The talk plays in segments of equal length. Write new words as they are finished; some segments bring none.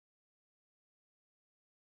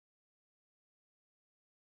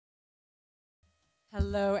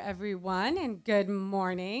Hello, everyone, and good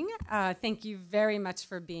morning. Thank you very much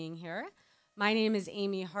for being here. My name is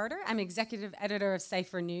Amy Harder. I'm executive editor of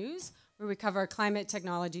Cypher News, where we cover climate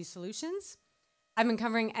technology solutions. I've been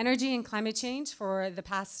covering energy and climate change for the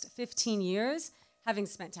past 15 years, having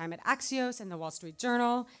spent time at Axios and the Wall Street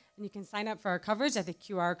Journal, and you can sign up for our coverage at the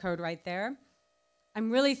QR code right there.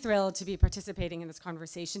 I'm really thrilled to be participating in this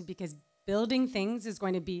conversation because building things is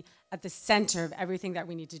going to be at the center of everything that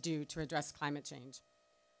we need to do to address climate change.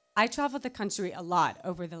 I traveled the country a lot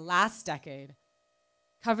over the last decade.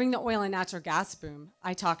 Covering the oil and natural gas boom,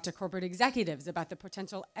 I talked to corporate executives about the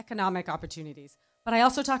potential economic opportunities, but I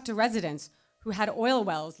also talked to residents who had oil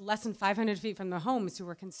wells less than 500 feet from their homes who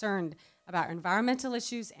were concerned about environmental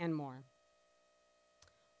issues and more.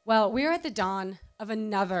 Well, we're at the dawn of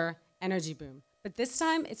another energy boom, but this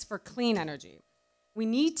time it's for clean energy. We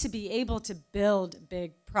need to be able to build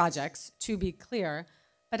big projects, to be clear,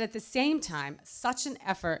 but at the same time, such an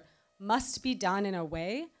effort must be done in a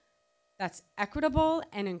way that's equitable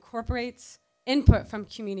and incorporates input from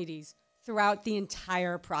communities throughout the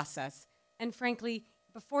entire process, and frankly,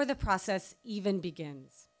 before the process even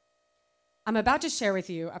begins. I'm about to share with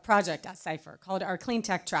you a project at Cypher called our Clean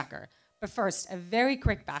Tech Tracker, but first, a very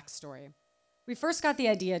quick backstory. We first got the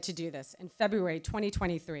idea to do this in February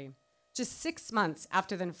 2023. Just 6 months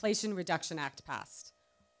after the Inflation Reduction Act passed.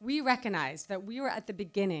 We recognized that we were at the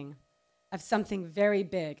beginning of something very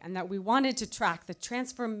big and that we wanted to track the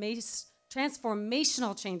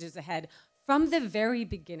transformational changes ahead from the very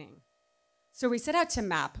beginning. So we set out to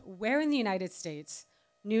map where in the United States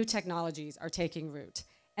new technologies are taking root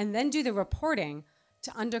and then do the reporting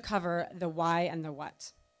to uncover the why and the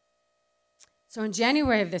what. So in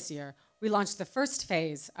January of this year, we launched the first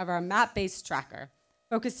phase of our map-based tracker,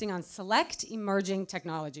 focusing on select emerging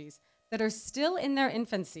technologies that are still in their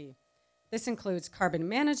infancy. This includes carbon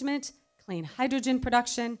management, clean hydrogen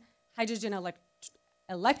production, hydrogen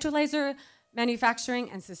electrolyzer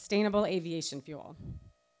manufacturing, and sustainable aviation fuel.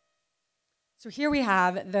 So here we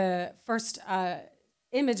have the first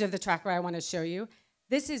image of the tracker I want to show you.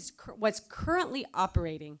 This is what's currently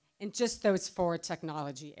operating in just those 4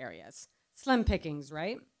 technology areas. Slim pickings,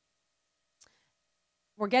 right?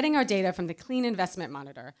 We're getting our data from the Clean Investment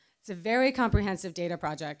Monitor. It's a very comprehensive data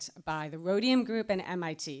project by the Rhodium Group and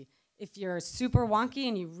MIT. If you're super wonky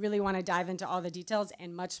and you really want to dive into all the details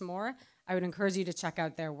and much more, I would encourage you to check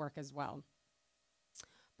out their work as well.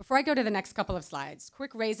 Before I go to the next couple of slides,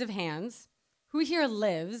 quick raise of hands. Who here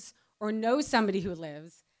lives or knows somebody who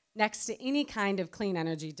lives next to any kind of clean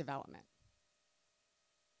energy development?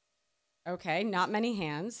 Okay, not many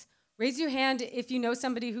hands. Raise your hand if you know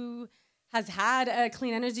somebody who has had a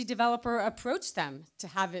clean energy developer approach them to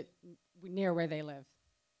have it near where they live.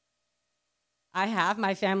 I have.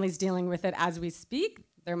 My family's dealing with it as we speak.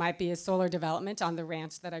 There might be a solar development on the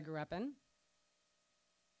ranch that I grew up in.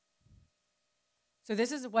 So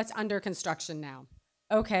this is what's under construction now.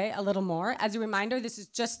 Okay, a little more. As a reminder, this is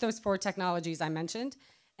just those 4 technologies I mentioned.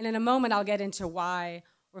 And in a moment, I'll get into why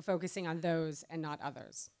we're focusing on those and not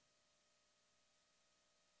others.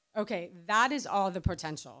 Okay, that is all the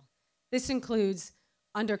potential. This includes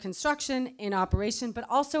under construction, in operation, but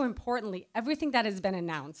also importantly, everything that has been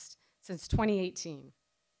announced since 2018.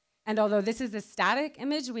 And although this is a static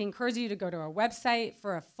image, we encourage you to go to our website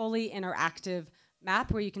for a fully interactive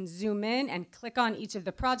map where you can zoom in and click on each of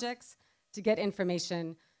the projects to get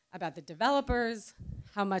information about the developers,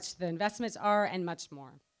 how much the investments are, and much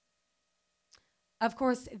more. Of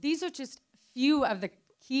course, these are just few of the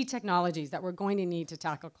key technologies that we're going to need to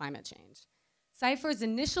tackle climate change. Cypher is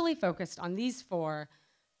initially focused on these 4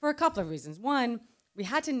 for a couple of reasons. One, we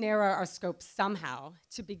had to narrow our scope somehow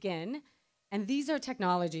to begin, and these are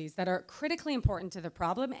technologies that are critically important to the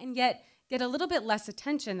problem and yet get a little bit less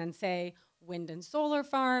attention than, say, wind and solar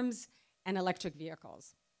farms and electric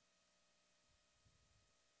vehicles.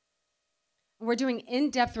 We're doing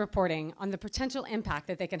in-depth reporting on the potential impact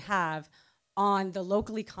that they can have on the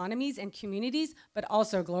local economies and communities, but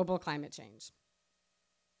also global climate change.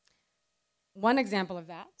 One example of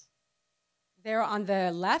that, there on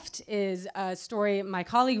the left is a story my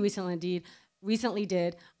colleague recently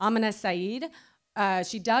did, Amina Saeed.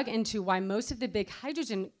 She dug into why most of the big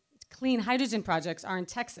clean hydrogen projects are in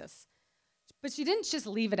Texas. But she didn't just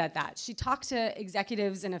leave it at that. She talked to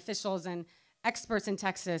executives and officials and experts in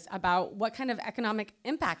Texas about what kind of economic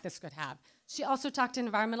impact this could have. She also talked to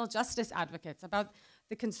environmental justice advocates about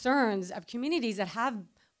the concerns of communities that have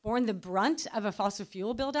borne the brunt of a fossil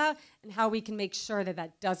fuel build-out and how we can make sure that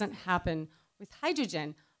that doesn't happen with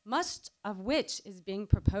hydrogen, much of which is being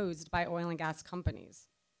proposed by oil and gas companies.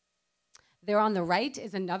 There on the right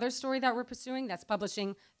is another story that we're pursuing that's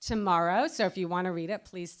publishing tomorrow. So if you want to read it,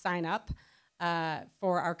 please sign up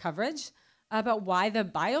for our coverage about why the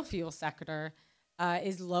biofuel sector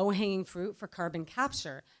is low-hanging fruit for carbon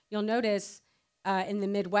capture. You'll notice in the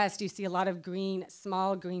Midwest, you see a lot of green,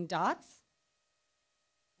 small green dots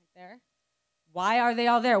right there. Why are they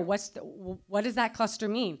all there? What does that cluster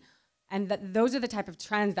mean? And those are the type of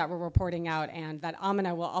trends that we're reporting out, and that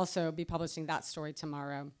Amina will also be publishing that story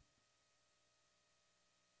tomorrow.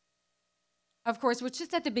 Of course, we're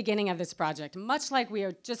just at the beginning of this project, much like we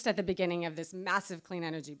are just at the beginning of this massive clean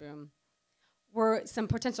energy boom. Some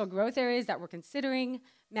potential growth areas that we're considering.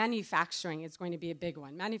 Manufacturing is going to be a big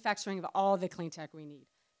one. Manufacturing of all the clean tech we need.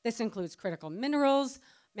 This includes critical minerals,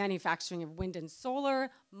 manufacturing of wind and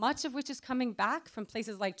solar, much of which is coming back from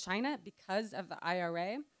places like China because of the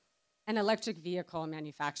IRA, and electric vehicle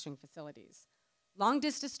manufacturing facilities. Long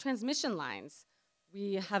distance transmission lines.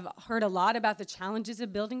 We have heard a lot about the challenges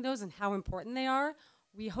of building those and how important they are.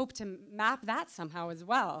 We hope to map that somehow as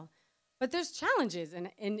well. But there's challenges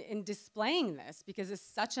in displaying this because it's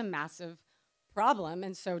such a massive problem,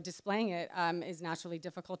 and so displaying it is naturally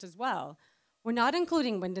difficult as well. We're not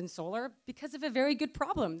including wind and solar because of a very good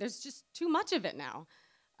problem. There's just too much of it now.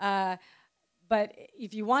 But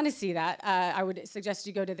if you want to see that, I would suggest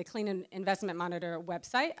you go to the Clean Investment Monitor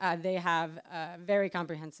website. They have a very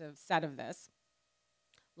comprehensive set of this.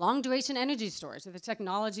 Long duration energy storage, so the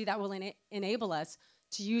technology that will enable us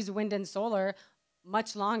to use wind and solar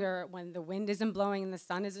much longer when the wind isn't blowing and the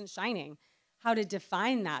sun isn't shining. How to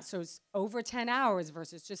define that, so it's over 10 hours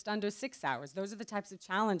versus just under 6 hours. Those are the types of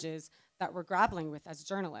challenges that we're grappling with as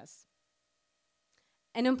journalists.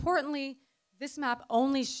 And importantly, this map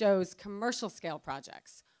only shows commercial scale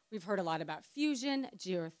projects. We've heard a lot about fusion,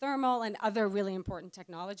 geothermal, and other really important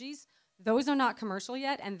technologies. Those are not commercial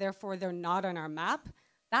yet, and therefore they're not on our map.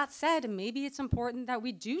 That said, maybe it's important that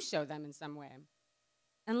we do show them in some way.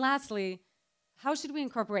 And lastly, how should we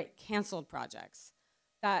incorporate canceled projects?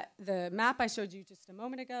 The map I showed you just a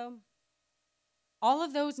moment ago, all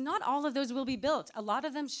of those, not all of those will be built. A lot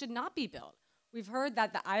of them should not be built. We've heard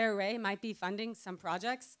that the IRA might be funding some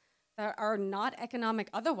projects that are not economic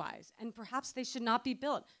otherwise, and perhaps they should not be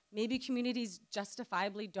built. Maybe communities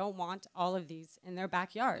justifiably don't want all of these in their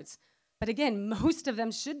backyards. But again, most of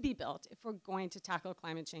them should be built if we're going to tackle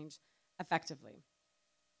climate change effectively.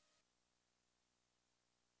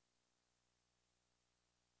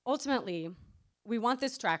 Ultimately, we want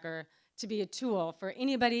this tracker to be a tool for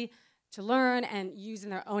anybody to learn and use in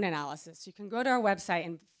their own analysis. You can go to our website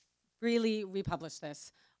and freely republish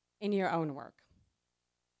this in your own work.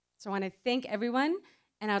 So I want to thank everyone,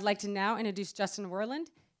 and I'd like to now introduce Justin Werland,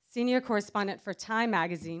 Senior Correspondent for Time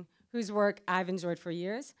Magazine, whose work I've enjoyed for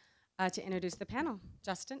years, to introduce the panel.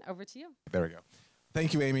 Justin, over to you. There we go.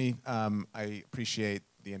 Thank you, Amy. I appreciate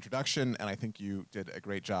the introduction, and I think you did a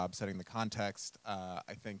great job setting the context.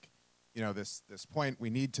 I think, you know, this point, we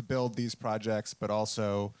need to build these projects, but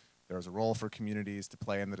also there's a role for communities to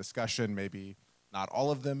play in the discussion. Maybe not all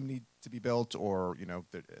of them need to be built, or, you know,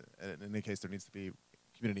 in any case, there needs to be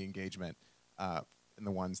community engagement in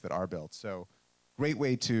the ones that are built. So great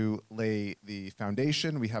way to lay the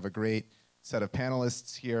foundation. We have a great set of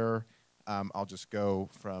panelists here. I'll just go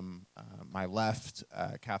from my left,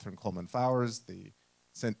 Catherine Coleman-Flowers, the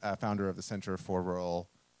founder of the Center for Rural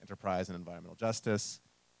Enterprise and Environmental Justice.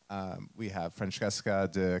 We have Francesca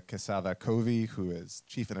de Quesada Covey, who is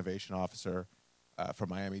Chief Innovation Officer for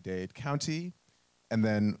Miami-Dade County. And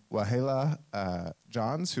then Wahela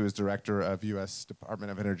Johns, who is Director of U.S.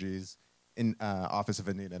 Department of Energy's Office of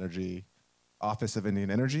Indian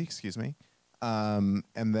Energy, excuse me. And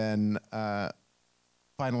then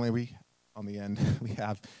finally, on the end, we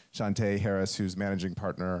have Shantae Harris, who's Managing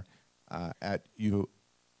Partner at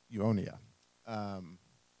Uonia.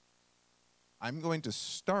 I'm going to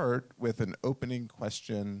start with an opening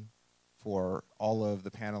question for all of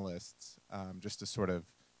the panelists, just to sort of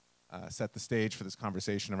set the stage for this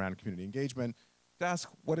conversation around community engagement, to ask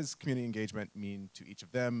what does community engagement mean to each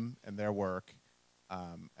of them and their work,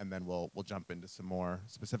 and then we'll jump into some more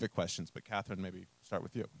specific questions. But Catherine, maybe start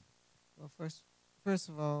with you. Well, first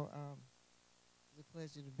of all, it's a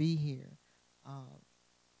pleasure to be here.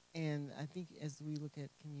 And I think as we look at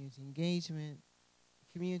community engagement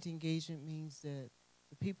means that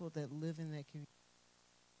the people that live in that community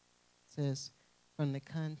says from the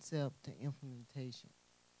concept to implementation.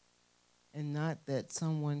 And not that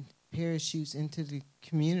someone parachutes into the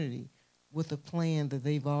community with a plan that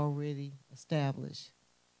they've already established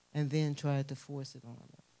and then tried to force it on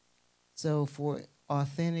them. So for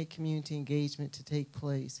authentic community engagement to take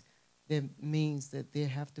place, that means that there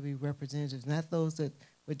have to be representatives, not those that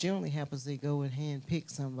what generally happens, they go and hand pick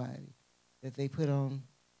somebody that they put on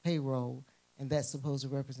payroll, and that's supposed to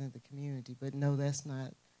represent the community. But no, that's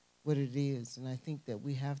not what it is. And I think that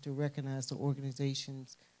we have to recognize the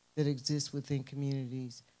organizations that exist within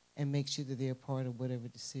communities and make sure that they're part of whatever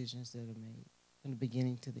decisions that are made from the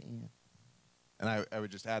beginning to the end. And I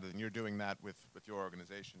would just add that you're doing that with your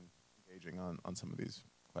organization, engaging on some of these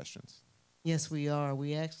questions. Yes, we are.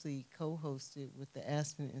 We actually co-hosted with the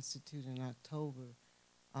Aspen Institute in October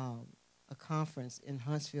a conference in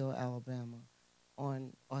Huntsville, Alabama,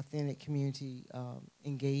 on authentic community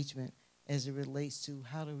engagement as it relates to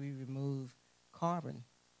how do we remove carbon.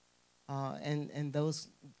 And those,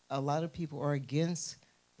 a lot of people are against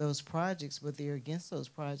those projects, but they're against those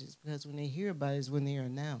projects because when they hear about it is when they're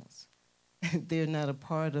announced. They're not a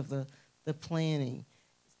part of the planning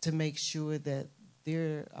to make sure that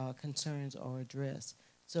their concerns are addressed.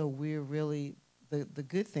 So we're really, the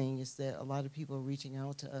good thing is that a lot of people are reaching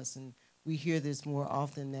out to us, and we hear this more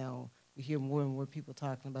often now. We hear more and more people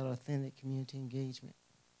talking about authentic community engagement.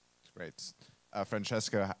 That's great.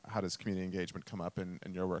 Francesca, how does community engagement come up in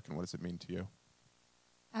your work, and what does it mean to you?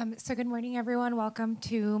 So good morning, everyone. Welcome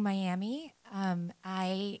to Miami.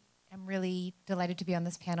 I am really delighted to be on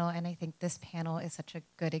this panel, and I think this panel is such a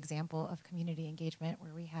good example of community engagement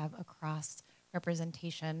where we have a cross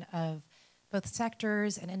representation of both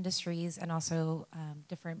sectors and industries and also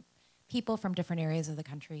different people from different areas of the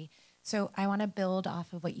country. So I want to build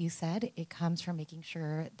off of what you said. It comes from making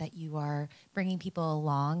sure that you are bringing people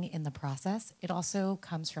along in the process. It also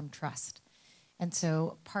comes from trust. And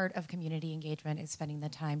so part of community engagement is spending the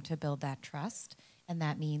time to build that trust, and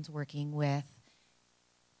that means working with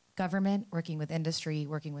government, working with industry,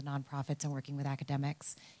 working with nonprofits, and working with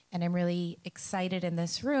academics. And I'm really excited in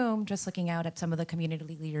this room, just looking out at some of the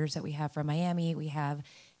community leaders that we have from Miami. We have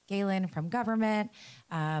Galen from government.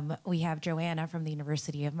 We have Joanna from the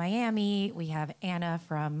University of Miami. We have Anna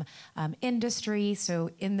from industry. So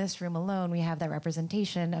in this room alone, we have that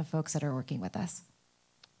representation of folks that are working with us.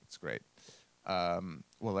 That's great.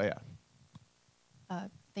 Leah.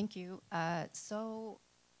 Thank you. So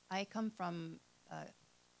I come from a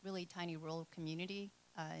really tiny rural community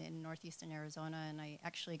in northeastern Arizona, and I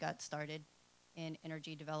actually got started in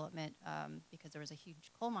energy development because there was a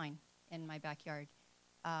huge coal mine in my backyard.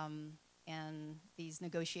 And these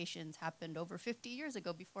negotiations happened over 50 years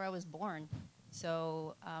ago before I was born.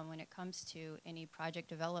 So when it comes to any project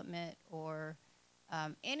development or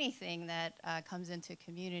anything that comes into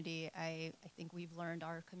community, I think we've learned,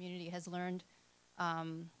 our community has learned,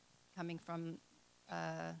 coming from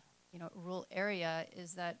rural area,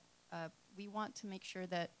 is that we want to make sure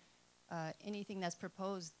that anything that's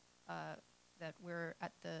proposed, that we're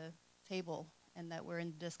at the table and that we're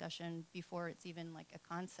in discussion before it's even like a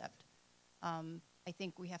concept. I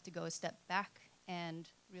think we have to go a step back and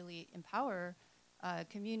really empower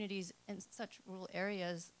communities in such rural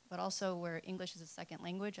areas, but also where English is a second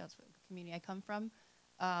language, that's the community I come from,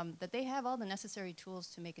 that they have all the necessary tools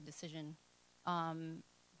to make a decision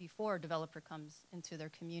before a developer comes into their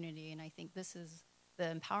community. And I think this is the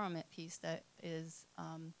empowerment piece that is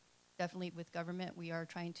definitely with government. We are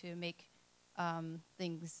trying to make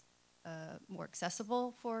things more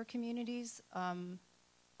accessible for communities.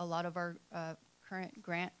 A lot of our current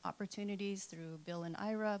grant opportunities through Bill and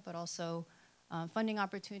IRA, but also funding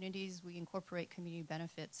opportunities, we incorporate community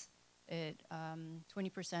benefits.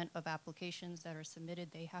 20% of applications that are submitted,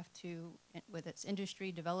 they have to, with its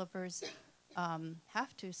industry developers,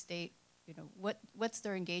 have to state, what's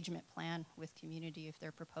their engagement plan with community if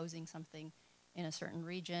they're proposing something in a certain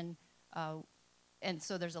region. And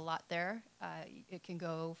so there's a lot there. It can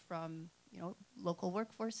go from, local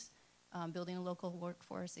workforce, building a local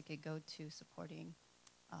workforce. It could go to supporting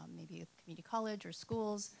maybe a community college or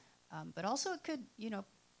schools, but also it could,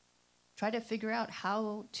 try to figure out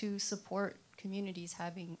how to support communities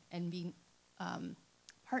having and being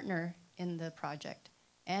partner in the project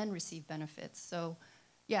and receive benefits. So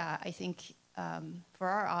yeah, I think for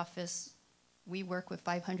our office, we work with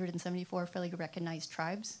 574 federally recognized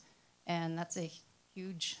tribes, and that's a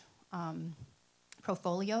huge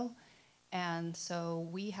portfolio. And so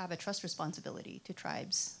we have a trust responsibility to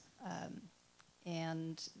tribes.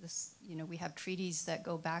 And this, we have treaties that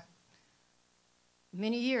go back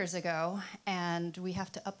many years ago, and we have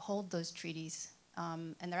to uphold those treaties.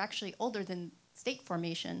 And they're actually older than state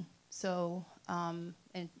formation. So,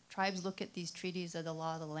 and tribes look at these treaties as the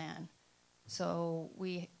law of the land. So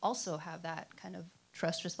we also have that kind of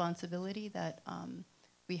trust responsibility that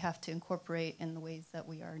we have to incorporate in the ways that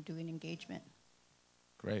we are doing engagement.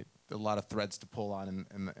 Great. There are a lot of threads to pull on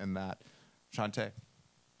in that. Shante?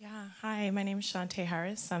 Yeah, hi, my name is Shantae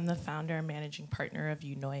Harris. I'm the founder and managing partner of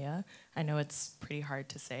Unoya. I know it's pretty hard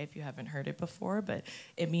to say if you haven't heard it before, but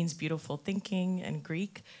it means beautiful thinking in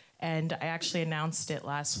Greek. And I actually announced it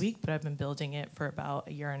last week, but I've been building it for about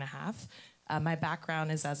a year and a half. My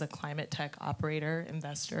background is as a climate tech operator,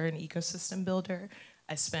 investor, and ecosystem builder.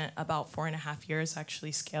 I spent about 4.5 years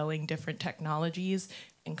actually scaling different technologies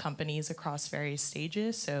in companies across various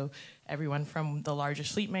stages. So everyone from the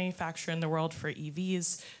largest fleet manufacturer in the world for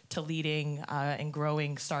EVs to leading and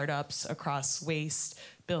growing startups across waste,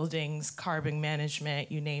 buildings, carbon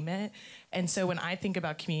management, you name it. And so when I think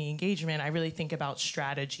about community engagement, I really think about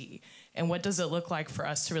strategy. And what does it look like for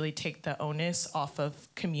us to really take the onus off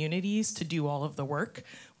of communities to do all of the work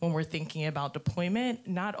when we're thinking about deployment,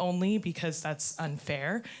 not only because that's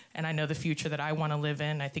unfair, and I know the future that I want to live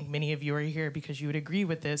in, I think many of you are here because you would agree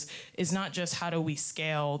with this, is not just how do we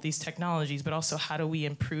scale these technologies, but also how do we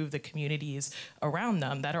improve the communities around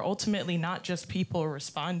them that are ultimately not just people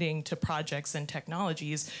responding to projects and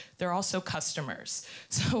technologies, they're also customers.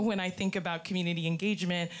 So when I think about community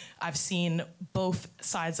engagement, I've seen both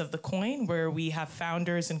sides of the coin where we have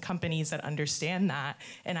founders and companies that understand that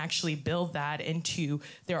and actually build that into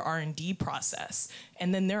their R&D process.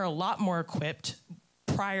 And then they're a lot more equipped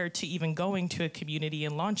prior to even going to a community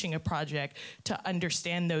and launching a project to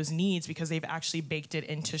understand those needs because they've actually baked it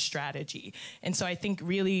into strategy. And so I think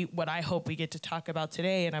really what I hope we get to talk about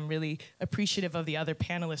today, and I'm really appreciative of the other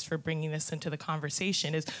panelists for bringing this into the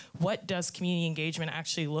conversation, is what does community engagement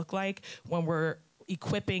actually look like when we're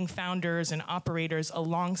equipping founders and operators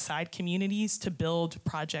alongside communities to build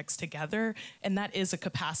projects together, and that is a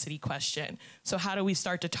capacity question. So how do we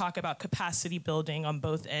start to talk about capacity building on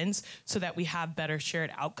both ends so that we have better shared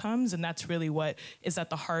outcomes? And that's really what is at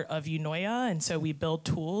the heart of Unoya, and so we build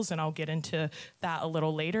tools, and I'll get into that a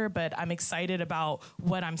little later, but I'm excited about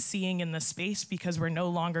what I'm seeing in the space because we're no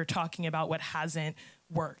longer talking about what hasn't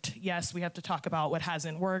worked. Yes, we have to talk about what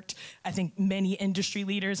hasn't worked. I think many industry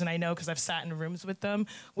leaders, and I know because I've sat in rooms with them,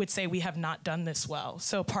 would say we have not done this well.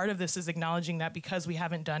 So part of this is acknowledging that because we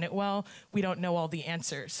haven't done it well, we don't know all the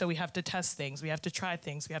answers. So we have to test things, we have to try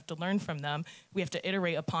things, we have to learn from them, we have to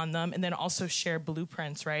iterate upon them, and then also share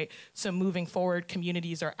blueprints, right? So moving forward,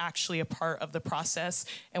 communities are actually a part of the process.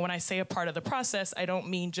 And when I say a part of the process, I don't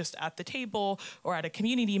mean just at the table or at a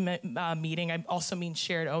community meeting, I also mean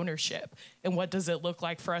shared ownership. And what does it look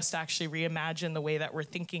like for us to actually reimagine the way that we're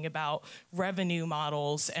thinking about revenue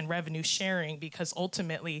models and revenue sharing, because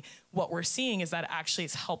ultimately what we're seeing is that actually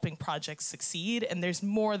is helping projects succeed, and there's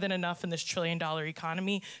more than enough in this trillion-dollar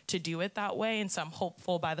economy to do it that way. And so I'm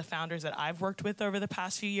hopeful by the founders that I've worked with over the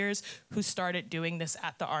past few years who started doing this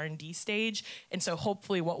at the R&D stage. And so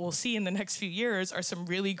hopefully what we'll see in the next few years are some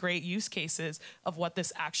really great use cases of what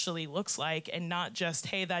this actually looks like, and not just,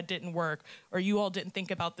 hey, that didn't work, or you all didn't think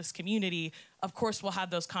about this community. Of course, we'll have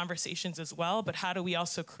those conversations as well, but how do we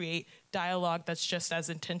also create dialogue that's just as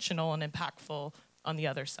intentional and impactful on the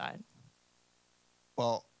other side?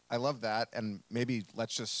 Well, I love that, and maybe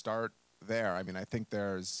let's just start there. I mean, I think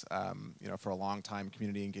there's, for a long time,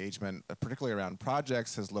 community engagement, particularly around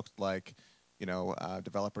projects, has looked like,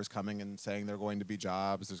 developers coming and saying there are going to be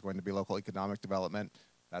jobs, there's going to be local economic development.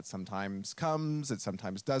 That sometimes comes, it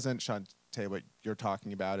sometimes doesn't. Shantae, what you're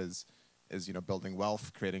talking about is building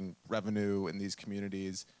wealth, creating revenue in these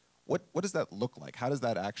communities. What does that look like? How does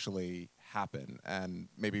that actually happen? And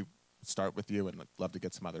maybe start with you, and I'd love to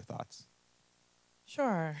get some other thoughts.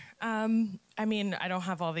 Sure. I mean, I don't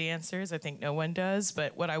have all the answers. I think no one does.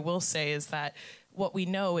 But what I will say is that what we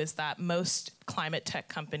know is that most climate tech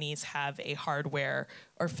companies have a hardware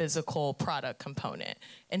or physical product component.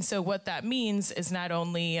 And so what that means is not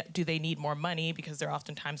only do they need more money because they're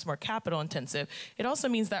oftentimes more capital intensive, it also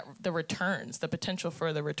means that the returns, the potential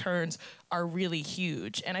for the returns are really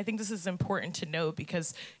huge. And I think this is important to note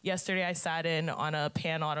because yesterday I sat in on a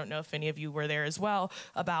panel, I don't know if any of you were there as well,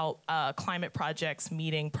 about climate projects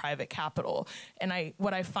meeting private capital. And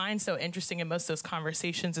what I find so interesting in most of those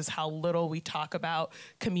conversations is how little we talk about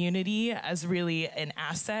community as really an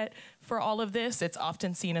asset for all of this. It's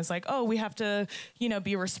often seen as like, oh, we have to,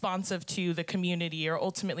 be responsive to the community or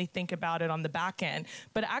ultimately think about it on the back end.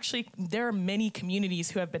 But actually, there are many communities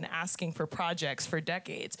who have been asking for projects for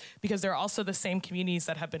decades because they're also the same communities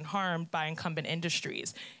that have been harmed by incumbent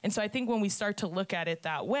industries. And so I think when we start to look at it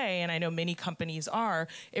that way, and I know many companies are,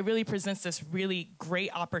 it really presents this really great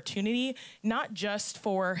opportunity, not just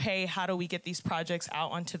for, hey, how do we get these projects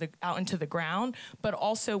out into the ground, but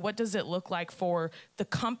also what does it look like for the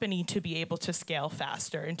company to to be able to scale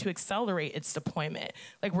faster and to accelerate its deployment.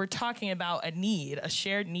 Like, we're talking about a need, a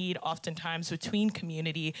shared need oftentimes between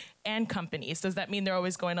community and companies. Does that mean they're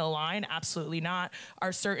always going to align? Absolutely not.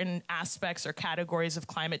 Are certain aspects or categories of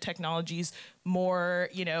climate technologies more,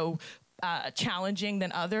 challenging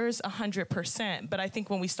than others? 100%. But I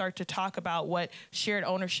think when we start to talk about what shared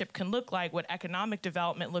ownership can look like, what economic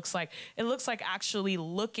development looks like, it looks like actually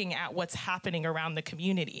looking at what's happening around the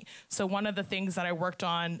community. So one of the things that I worked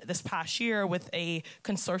on this past year with a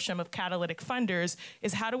consortium of catalytic funders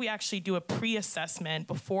is how do we actually do a pre-assessment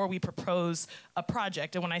before we propose a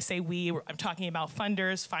project? And when I say we, I'm talking about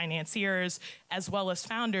funders, financiers, as well as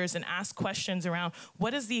founders, and ask questions around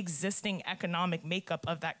what is the existing economic makeup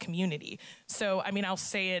of that community? So, I mean, I'll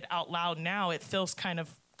say it out loud now. It feels kind of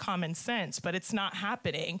common sense, but it's not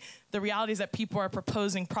happening. The reality is that people are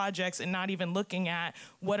proposing projects and not even looking at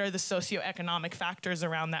what are the socioeconomic factors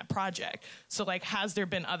around that project. So, like, has there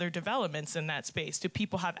been other developments in that space? Do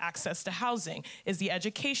people have access to housing? Is the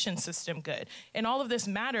education system good? And all of this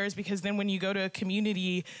matters because then when you go to a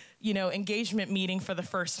community, engagement meeting for the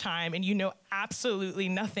first time and you know absolutely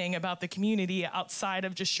nothing about the community outside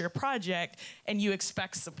of just your project and you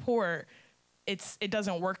expect support, it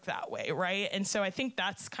doesn't work that way, right? And so I think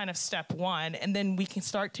that's kind of step one. And then we can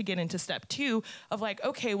start to get into step two of like,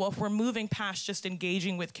 okay, well, if we're moving past just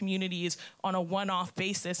engaging with communities on a one-off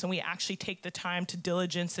basis and we actually take the time to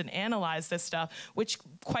diligence and analyze this stuff, which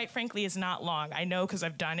quite frankly is not long. I know because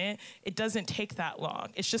I've done it. It doesn't take that long.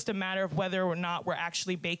 It's just a matter of whether or not we're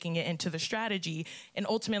actually baking it into the strategy. And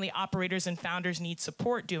ultimately, operators and founders need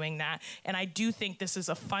support doing that. And I do think this is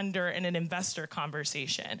a funder and an investor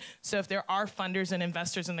conversation. So if there are funders and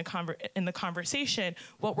investors in the conversation,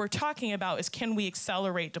 what we're talking about is, can we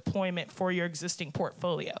accelerate deployment for your existing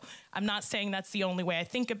portfolio? I'm not saying that's the only way I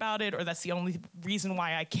think about it or that's the only reason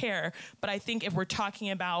why I care, but I think if we're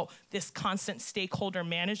talking about this constant stakeholder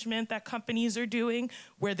management that companies are doing,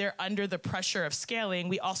 where they're under the pressure of scaling,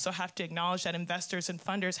 we also have to acknowledge that investors and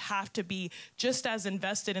funders have to be just as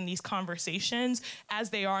invested in these conversations as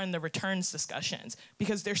they are in the returns discussions,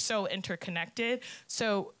 because they're so interconnected.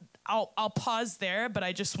 So I'll pause there, but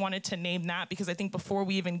I just wanted to name that because I think before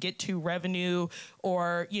we even get to revenue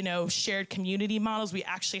or, shared community models, we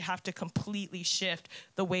actually have to completely shift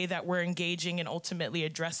the way that we're engaging and ultimately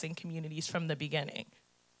addressing communities from the beginning.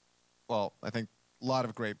 Well, I think a lot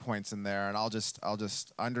of great points in there, and I'll just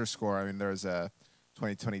underscore. I mean, there's a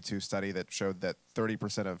 2022 study that showed that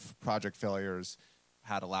 30% of project failures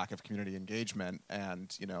had a lack of community engagement,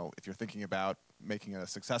 and if you're thinking about making a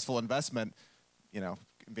successful investment,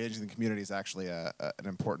 engaging the community is actually an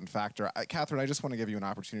important factor. Catherine, I just want to give you an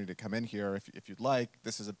opportunity to come in here if you'd like.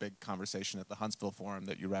 This is a big conversation at the Huntsville Forum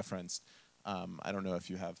that you referenced. I don't know if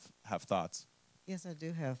you have thoughts. Yes, I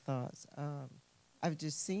do have thoughts. I've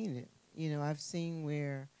just seen it. I've seen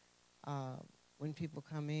where when people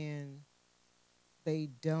come in, they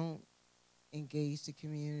don't engage the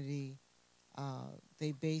community.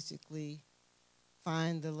 They basically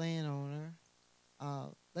find the landowner.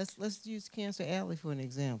 Let's use Cancer Alley for an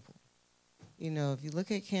example. If you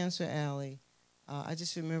look at Cancer Alley, I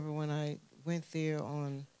just remember when I went there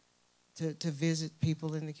to visit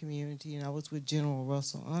people in the community, and I was with General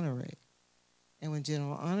Russell Honore. And when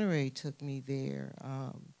General Honore took me there,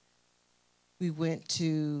 we went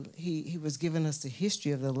to, he was giving us the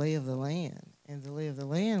history of the lay of the land. And the lay of the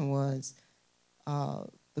land was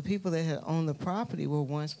the people that had owned the property were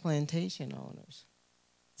once plantation owners.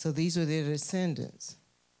 So these were their descendants.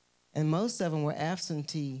 And most of them were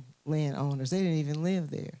absentee landowners. They didn't even live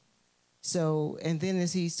there. So, and then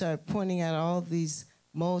as he started pointing out all these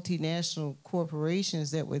multinational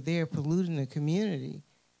corporations that were there polluting the community,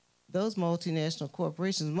 those multinational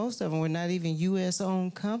corporations, most of them were not even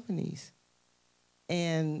U.S.-owned companies.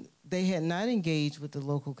 And they had not engaged with the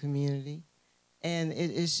local community. And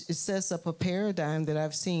it sets up a paradigm that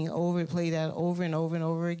I've seen played out over and over and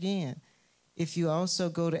over again. If you also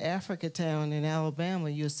go to Africa Town in Alabama,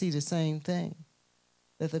 you'll see the same thing.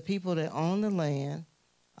 That the people that own the land,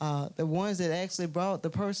 the ones that actually brought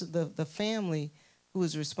the family who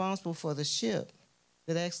was responsible for the ship,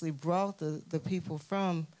 that actually brought the people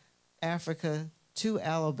from Africa to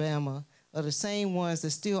Alabama, are the same ones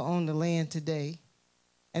that still own the land today.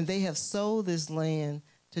 And they have sold this land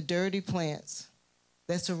to dirty plants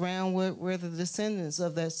that's around where the descendants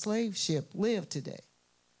of that slave ship live today.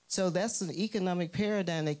 So that's an economic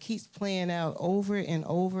paradigm that keeps playing out over and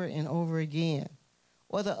over and over again.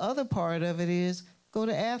 Or the other part of it is, go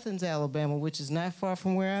to Athens, Alabama, which is not far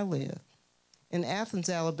from where I live. In Athens,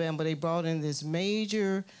 Alabama, they brought in this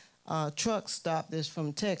major truck stop that's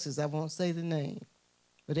from Texas. I won't say the name,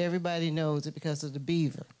 but everybody knows it because of the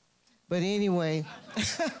beaver. But anyway,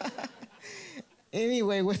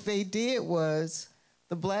 anyway, what they did was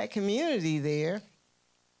the black community there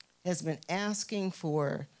has been asking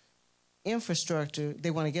for infrastructure.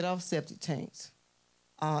 They want to get off septic tanks,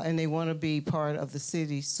 and they want to be part of the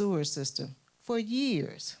city sewer system for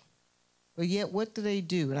years. But yet, what do they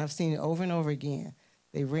do? And I've seen it over and over again.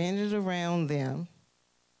 They ran it around them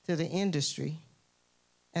to the industry,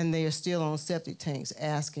 and they are still on septic tanks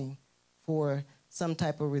asking for some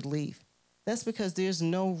type of relief. That's because there's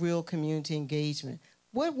no real community engagement.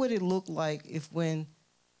 What would it look like if when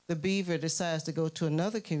the beaver decides to go to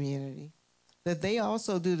another community, that they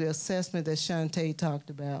also do the assessment that Shantae talked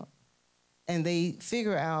about, and they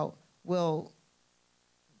figure out, well,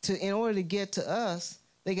 in order to get to us,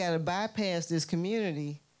 they got to bypass this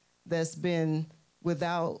community that's been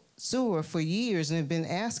without sewer for years and have been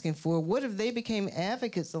asking for it. What if they became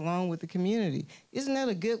advocates along with the community? Isn't that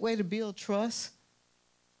a good way to build trust?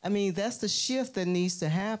 I mean, that's the shift that needs to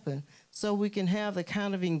happen so we can have the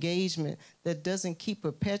kind of engagement that doesn't keep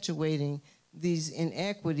perpetuating these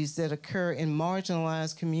inequities that occur in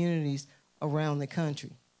marginalized communities around the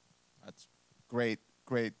country. That's great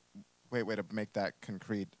way to make that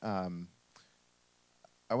concrete.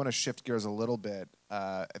 I want to shift gears a little bit.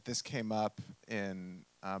 This came up in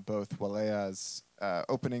both Walea's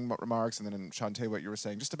opening remarks and then in Shantae, what you were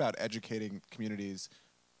saying, just about educating communities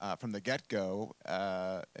from the get-go,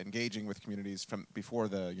 engaging with communities from before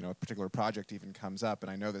the particular project even comes up. And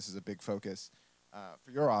I know this is a big focus for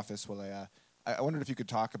your office, Walea. I wondered if you could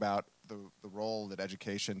talk about the role that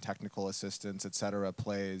education, technical assistance, et cetera,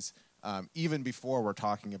 plays even before we're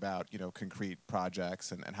talking about concrete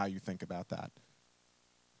projects and how you think about that.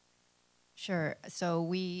 Sure.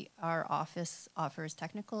 So our office offers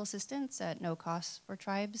technical assistance at no cost for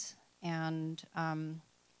tribes, and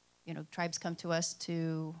tribes come to us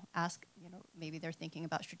to ask, maybe they're thinking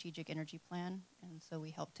about strategic energy plan, and so we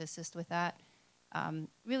help to assist with that.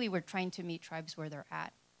 Really, we're trying to meet tribes where they're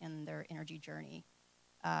at in their energy journey.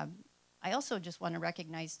 I also just want to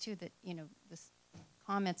recognize too that this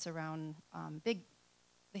comments around the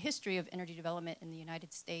history of energy development in the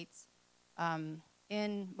United States.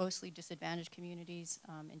 In mostly disadvantaged communities,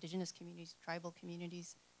 indigenous communities, tribal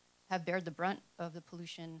communities, have bared the brunt of the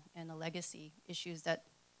pollution and the legacy issues that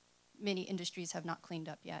many industries have not cleaned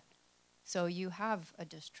up yet. So you have a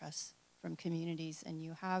distrust from communities, and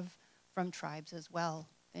you have from tribes as well.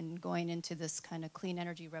 And going into this kind of clean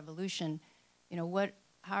energy revolution, how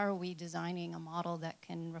are we designing a model that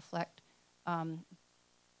can reflect, I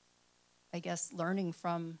guess, learning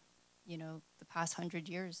from, the past 100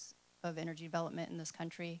 years of energy development in this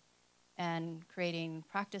country, and creating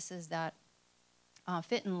practices that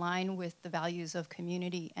fit in line with the values of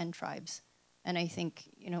community and tribes. And I think,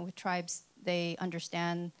 with tribes, they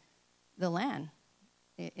understand the land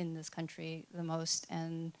in this country the most,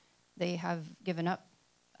 and they have given up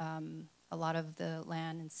a lot of the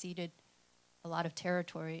land and ceded a lot of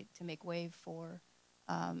territory to make way for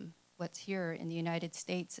what's here in the United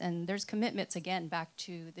States. And there's commitments, again, back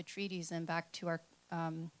to the treaties and back to our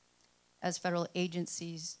as federal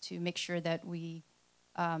agencies to make sure that we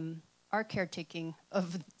are caretaking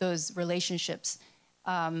of those relationships.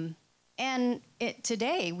 And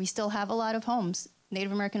today, we still have a lot of homes,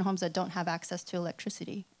 Native American homes, that don't have access to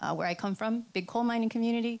electricity. Where I come from, big coal mining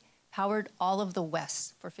community, powered all of the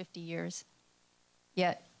West for 50 years.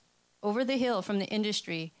 Yet, over the hill from the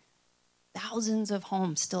industry, thousands of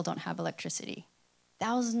homes still don't have electricity.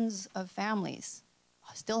 Thousands of families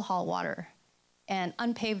still haul water, and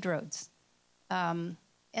unpaved roads.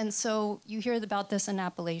 And so you hear about this in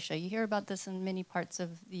Appalachia. You hear about this in many parts of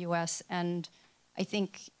the U.S. And I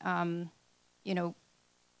think,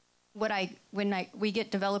 we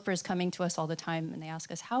get developers coming to us all the time, and they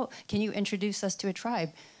ask us, how can you introduce us to a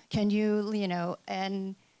tribe? Can you,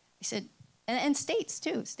 and I said, and states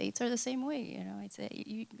too. States are the same way, I'd say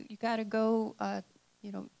you got to go,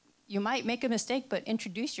 you might make a mistake, but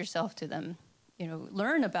introduce yourself to them.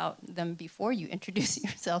 Learn about them before you introduce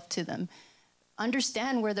yourself to them.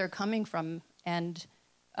 Understand where they're coming from, and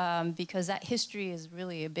because that history is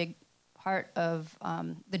really a big part of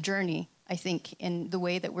the journey, I think, in the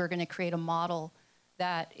way that we're going to create a model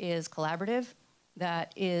that is collaborative,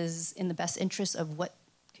 that is in the best interest of what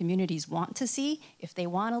communities want to see. If they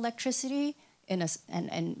want electricity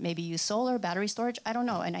and maybe use solar, battery storage, I don't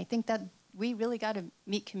know. And I think that we really got to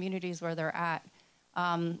meet communities where they're at.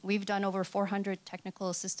 We've done over 400 technical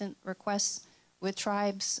assistance requests with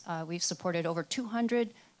tribes. We've supported over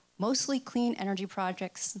 200 mostly clean energy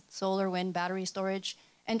projects, solar, wind, battery storage.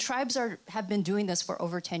 And tribes have been doing this for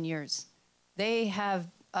over 10 years. They have,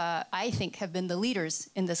 I think, have been the leaders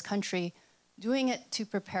in this country doing it to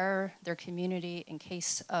prepare their community in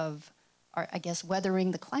case of, I guess,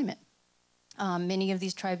 weathering the climate. Many of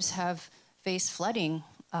these tribes have faced flooding,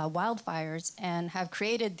 wildfires, and have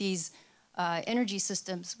created these energy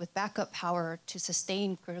systems with backup power to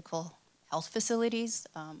sustain critical health facilities,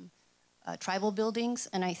 tribal buildings.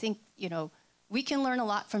 And I think, we can learn a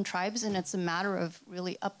lot from tribes, and it's a matter of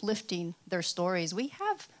really uplifting their stories. We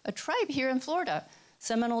have a tribe here in Florida,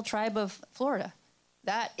 Seminole Tribe of Florida,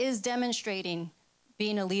 that is demonstrating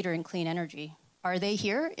being a leader in clean energy. Are they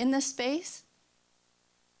here in this space?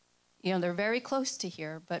 They're very close to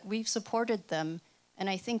here, but we've supported them. And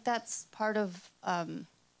I think that's part of,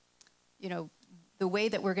 the way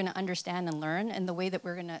that we're gonna understand and learn, and the way that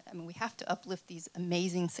we're gonna, we have to uplift these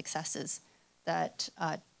amazing successes that,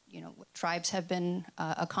 tribes have been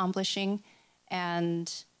accomplishing.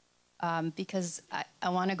 And because I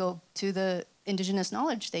wanna go to the indigenous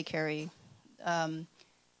knowledge they carry.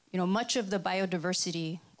 Much of the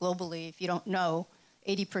biodiversity globally, if you don't know,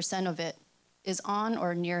 80% of it is on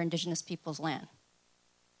or near indigenous people's land.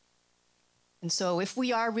 And so if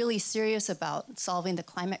we are really serious about solving the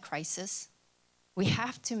climate crisis, we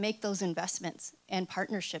have to make those investments and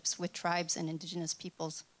partnerships with tribes and indigenous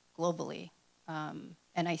peoples globally.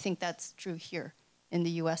 And I think that's true here in the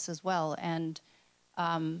US as well. And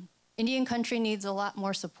Indian country needs a lot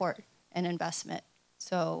more support and investment.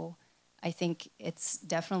 So I think it's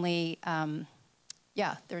definitely,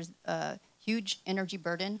 there's a huge energy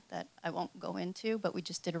burden that I won't go into, but we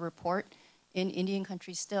just did a report in Indian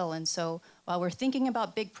country still. And so while we're thinking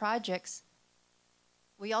about big projects,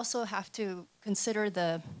 we also have to consider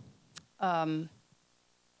the, I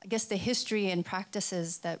guess, the history and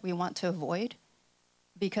practices that we want to avoid,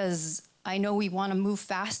 because I know we want to move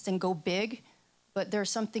fast and go big, but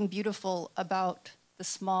there's something beautiful about the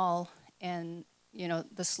small and,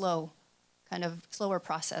 the slower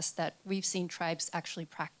process that we've seen tribes actually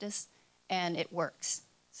practice, and it works.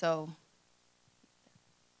 So.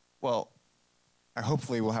 Well,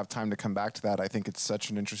 hopefully we'll have time to come back to that. I think it's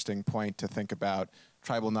such an interesting point to think about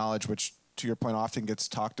tribal knowledge, which, to your point, often gets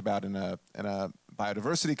talked about in a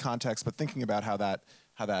biodiversity context, but thinking about how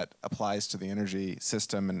that applies to the energy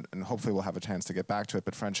system, and hopefully we'll have a chance to get back to it.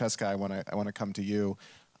 But Francesca, I want to come to you.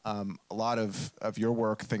 A lot of your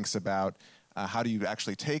work thinks about how do you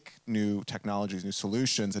actually take new technologies, new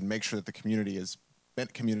solutions, and make sure that the communities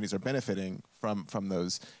are benefiting from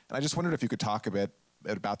those. And I just wondered if you could talk a bit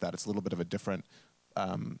about that. It's a little bit of a different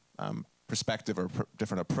perspective or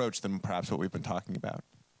different approach than perhaps what we've been talking about.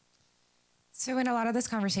 So in a lot of this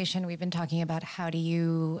conversation, we've been talking about how do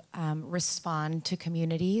you respond to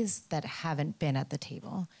communities that haven't been at the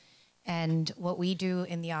table. And what we do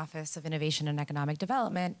in the Office of Innovation and Economic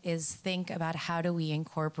Development is think about how do we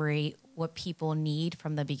incorporate what people need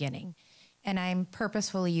from the beginning. And I'm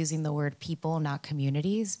purposefully using the word people, not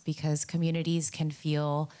communities, because communities can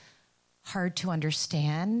feel hard to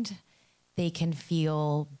understand. They can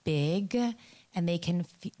feel big, and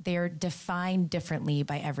they're defined differently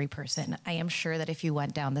by every person. I am sure that if you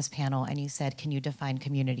went down this panel and you said, can you define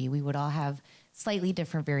community? We would all have slightly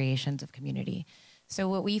different variations of community. So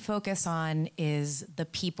what we focus on is the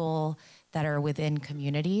people that are within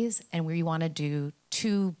communities, and we want to do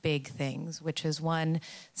two big things, which is one,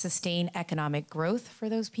 sustain economic growth for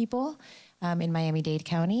those people in Miami-Dade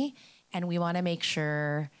County, and we want to make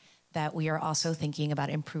sure that we are also thinking about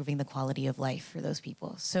improving the quality of life for those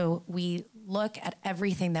people. So we look at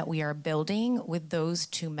everything that we are building with those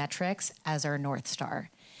two metrics as our North Star.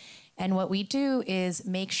 And what we do is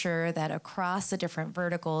make sure that across the different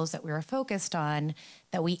verticals that we are focused on,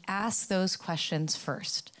 that we ask those questions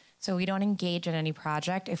first. So we don't engage in any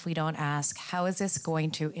project if we don't ask, how is this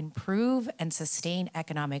going to improve and sustain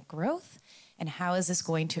economic growth? And how is this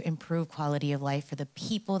going to improve quality of life for the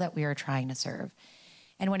people that we are trying to serve?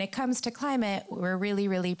 And when it comes to climate, we're really,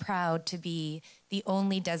 really proud to be the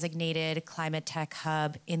only designated climate tech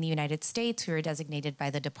hub in the United States. We were designated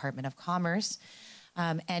by the Department of Commerce.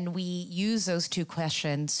 And we use those two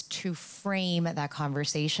questions to frame that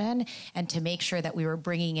conversation and to make sure that we were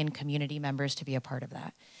bringing in community members to be a part of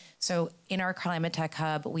that. So in our Climate Tech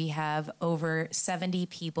Hub, we have over 70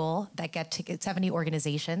 people that 70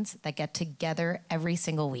 organizations that get together every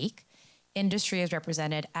single week. Industry is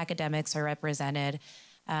represented, academics are represented,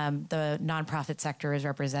 the nonprofit sector is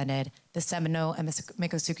represented, the Seminole and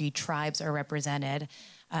Miccosukee tribes are represented.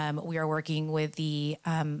 We are working with the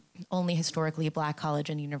only historically Black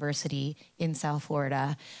college and university in South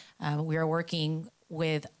Florida. We are working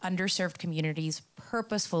with underserved communities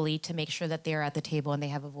purposefully to make sure that they're at the table and they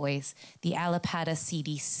have a voice. The Allapattah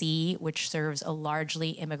CDC, which serves a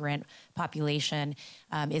largely immigrant population,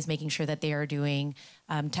 is making sure that they are doing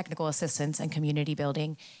technical assistance and community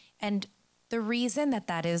building. And the reason that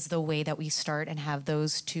that is the way that we start and have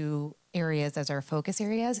those two areas as our focus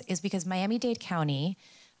areas is because Miami-Dade County,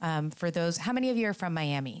 for those, how many of you are from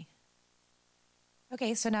Miami?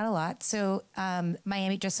 Okay, so not a lot. So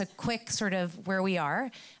Miami, just a quick sort of where we are.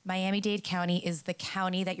 Miami-Dade County is the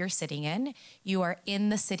county that you're sitting in. You are in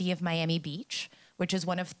the city of Miami Beach, which is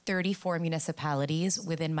one of 34 municipalities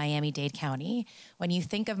within Miami-Dade County. When you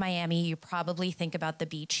think of Miami, you probably think about the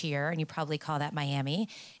beach here, and you probably call that Miami.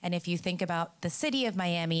 And if you think about the city of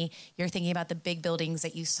Miami, you're thinking about the big buildings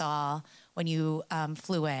that you saw when you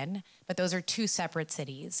flew in, but those are two separate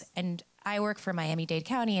cities. And I work for Miami-Dade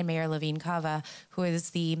County and Mayor Levine Cava, who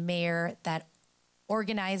is the mayor that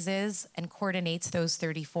organizes and coordinates those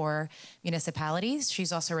 34 municipalities.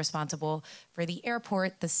 She's also responsible for the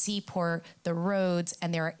airport, the seaport, the roads,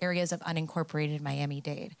 and there are areas of unincorporated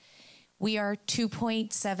Miami-Dade. We are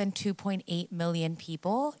 2.8 million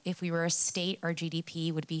people. If we were a state, our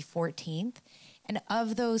GDP would be 14th. And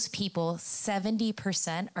of those people,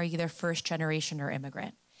 70% are either first generation or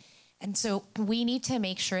immigrant. And so we need to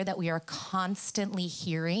make sure that we are constantly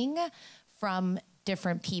hearing from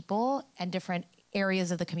different people and different areas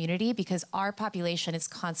of the community because our population is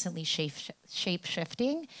constantly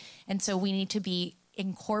shape-shifting. And so we need to be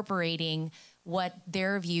incorporating what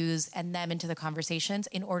their views and them into the conversations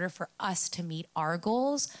in order for us to meet our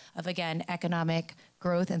goals of, again, economic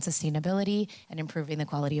growth and sustainability and improving the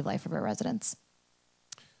quality of life of our residents.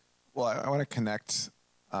 Well, I want to connect.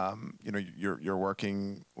 You know, you're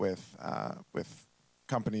working with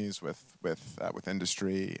companies, with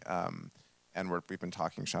industry, and we've been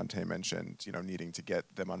talking. Shantae mentioned, you know, needing to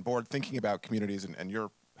get them on board, thinking about communities, and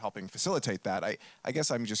you're helping facilitate that. I guess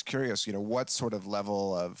I'm just curious, you know, what sort of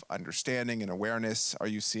level of understanding and awareness are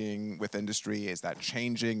you seeing with industry? Is that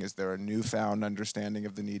changing? Is there a newfound understanding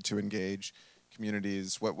of the need to engage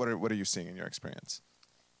communities? What are you seeing in your experience?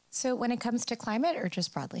 So when it comes to climate, or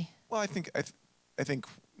just broadly? Well, I think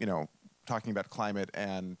you know, talking about climate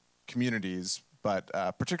and communities, but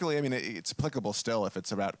particularly, I mean, it's applicable still if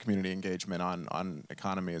it's about community engagement on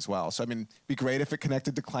economy as well. So I mean, it'd be great if it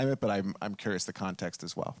connected to climate, but I'm curious the context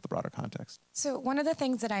as well, the broader context. So one of the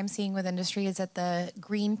things that I'm seeing with industry is that the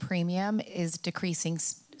green premium is decreasing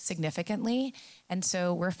significantly, and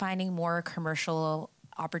so we're finding more commercial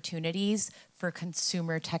opportunities for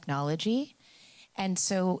consumer technology, and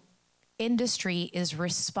so industry is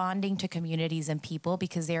responding to communities and people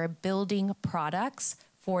because they are building products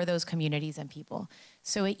for those communities and people.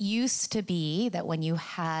 So it used to be that when you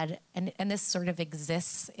had, and this sort of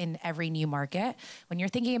exists in every new market, when you're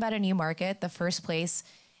thinking about a new market, the first place,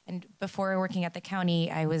 and before working at the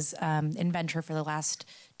county, I was in venture for the last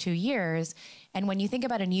 2 years, and when you think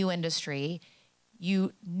about a new industry,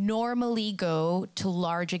 you normally go to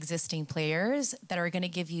large existing players that are going to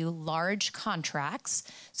give you large contracts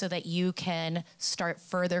so that you can start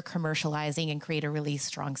further commercializing and create a really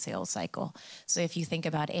strong sales cycle. So if you think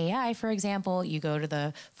about AI, for example, you go to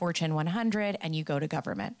the Fortune 100 and you go to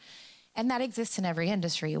government. And that exists in every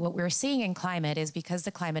industry. What we're seeing in climate is because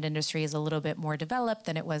the climate industry is a little bit more developed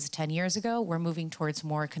than it was 10 years ago, we're moving towards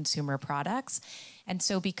more consumer products. And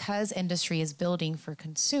so because industry is building for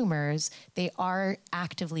consumers, they are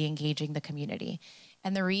actively engaging the community.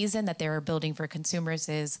 And the reason that they're building for consumers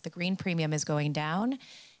is the green premium is going down.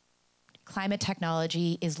 Climate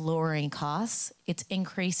technology is lowering costs, it's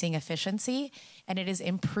increasing efficiency, and it is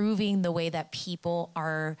improving the way that people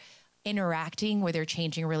are interacting with their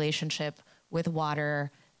changing relationship with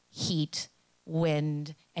water, heat,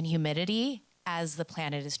 wind, and humidity as the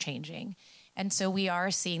planet is changing. And so we are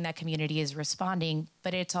seeing that community is responding,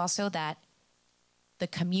 but it's also that the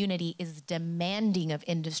community is demanding of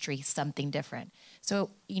industry something different. So,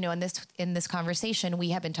 you know, in this conversation, we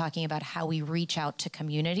have been talking about how we reach out to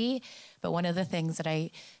community, but one of the things that I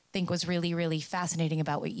think was really, really fascinating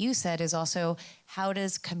about what you said is also how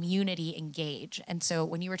does community engage? And so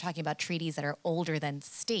when you were talking about treaties that are older than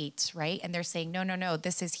states, right? And they're saying, no, no, no,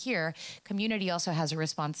 this is here. Community also has a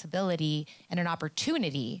responsibility and an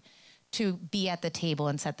opportunity to be at the table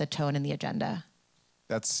and set the tone and the agenda.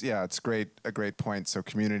 That's, yeah, it's a great point. So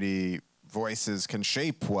community voices can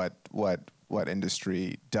shape what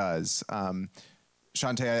industry does.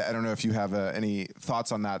 Shantae, I don't know if you have any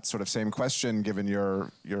thoughts on that sort of same question, given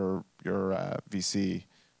your VC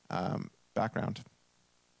background.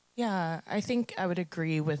 Yeah, I think I would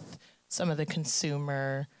agree with some of the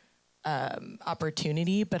consumer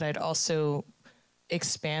opportunity, but I'd also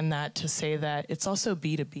expand that to say that it's also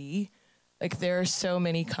B2B. Like there are so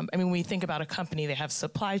many, I mean, when we think about a company, they have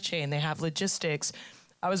supply chain, they have logistics.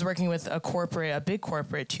 I was working with a big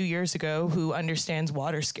corporate 2 years ago who understands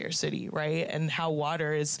water scarcity, right? And how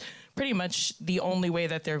water is pretty much the only way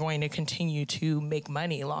that they're going to continue to make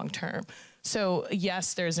money long term. So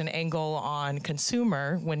yes, there's an angle on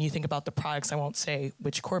consumer when you think about the products. I won't say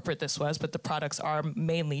which corporate this was, but the products are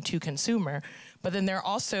mainly to consumer. But then there are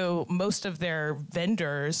also most of their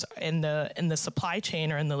vendors in the supply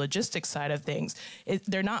chain or in the logistics side of things.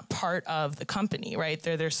 They're not part of the company, right?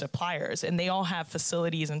 They're their suppliers, and they all have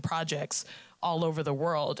facilities and projects all over the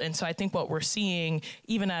world. And so I think what we're seeing,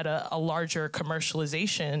 even at a larger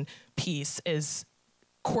commercialization piece, is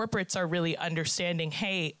corporates are really understanding,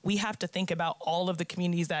 hey, we have to think about all of the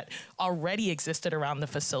communities that already existed around the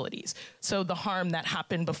facilities. So the harm that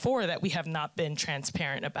happened before that we have not been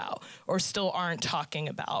transparent about or still aren't talking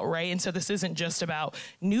about, right? And so this isn't just about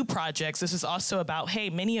new projects. This is also about,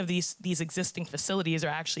 hey, many of these existing facilities are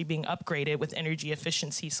actually being upgraded with energy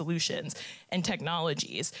efficiency solutions and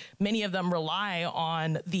technologies. Many of them rely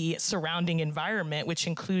on the surrounding environment, which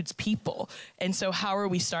includes people. And so how are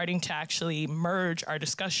we starting to actually merge our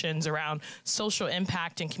discussions around social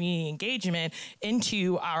impact and community engagement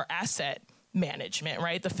into our asset management,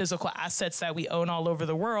 right? The physical assets that we own all over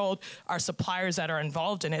the world, our suppliers that are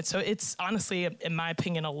involved in it. So it's honestly, in my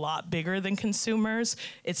opinion, a lot bigger than consumers.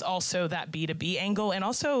 It's also that B2B angle and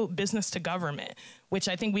also business to government, which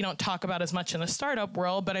I think we don't talk about as much in the startup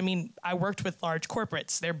world, but I mean, I worked with large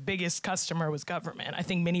corporates. Their biggest customer was government. I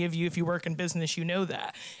think many of you, if you work in business, you know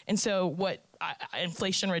that. And so what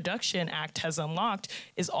Inflation Reduction Act has unlocked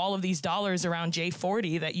is all of these dollars around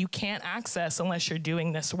J40 that you can't access unless you're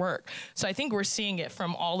doing this work. So I think we're seeing it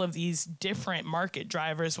from all of these different market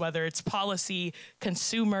drivers, whether it's policy,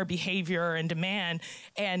 consumer behavior, and demand,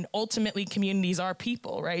 and ultimately communities are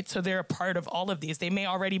people, right? So they're a part of all of these. They may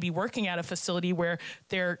already be working at a facility where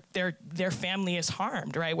their family is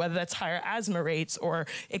harmed, right? Whether that's higher asthma rates or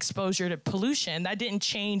exposure to pollution. That didn't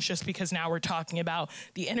change just because now we're talking about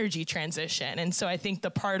the energy transition. And so I think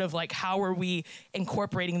the part of like, how are we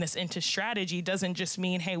incorporating this into strategy doesn't just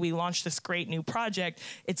mean, hey, we launched this great new project,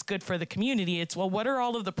 it's good for the community. It's, well, what are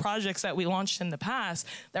all of the projects that we launched in the past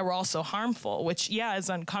that were also harmful, which, yeah, is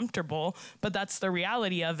uncomfortable, but that's the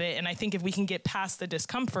reality of it. And I think if we can get past the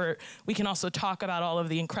discomfort, we can also talk about all of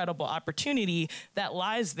the incredible opportunity that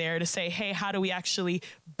lies there to say, hey, how do we actually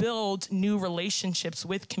build new relationships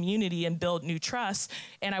with community and build new trust?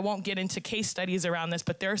 And I won't get into case studies around this,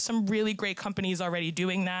 but there are some really great companies already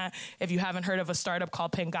doing that. If you haven't heard of a startup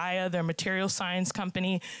called Pangea, they're a material science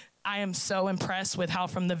company. I am so impressed with how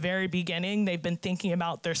from the very beginning they've been thinking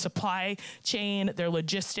about their supply chain, their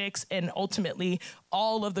logistics, and ultimately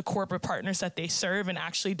all of the corporate partners that they serve and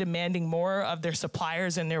actually demanding more of their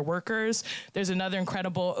suppliers and their workers. There's another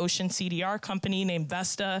incredible ocean CDR company named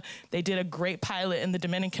Vesta. They did a great pilot in the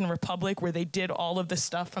Dominican Republic where they did all of this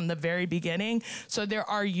stuff from the very beginning. So there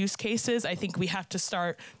are use cases. I think we have to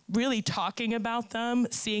start really talking about them,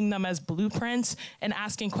 seeing them as blueprints, and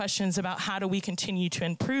asking questions about how do we continue to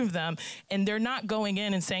improve them. And they're not going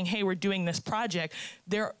in and saying, hey, we're doing this project.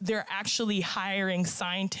 They're actually hiring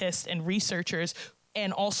scientists and researchers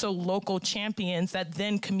and also local champions that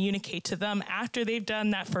then communicate to them after they've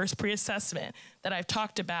done that first pre-assessment that I've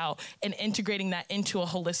talked about and integrating that into a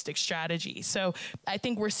holistic strategy. So I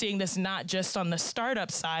think we're seeing this not just on the startup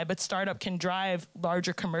side, but startup can drive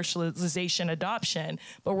larger commercialization adoption,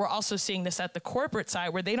 but we're also seeing this at the corporate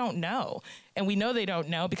side where they don't know. And we know they don't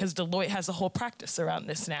know because Deloitte has a whole practice around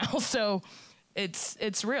this now. So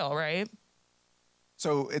it's real, right?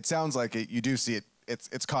 So it sounds like you do see it.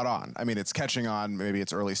 It's caught on. I mean, it's catching on. Maybe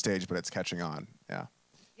it's early stage, but it's catching on. Yeah.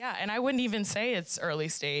 Yeah, and I wouldn't even say it's early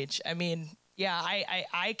stage. I mean, yeah,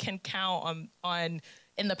 I can count on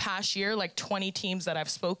in the past year like 20 teams that I've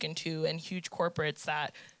spoken to and huge corporates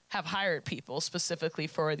that have hired people specifically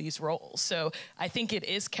for these roles. So I think it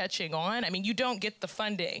is catching on. I mean, you don't get the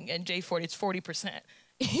funding in J40. It's 40%.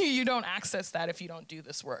 You don't access that if you don't do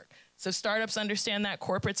this work. So startups understand that,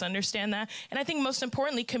 corporates understand that, and I think most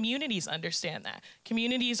importantly, communities understand that.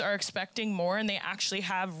 Communities are expecting more and they actually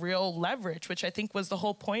have real leverage, which I think was the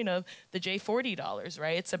whole point of the J40 dollars,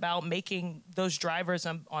 right? It's about making those drivers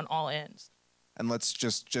on all ends. And let's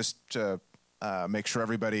just to make sure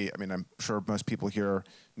everybody, I mean, I'm sure most people here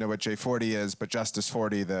know what J40 is, but Justice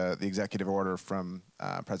 40, the executive order from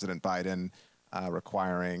President Biden,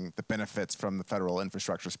 requiring the benefits from the federal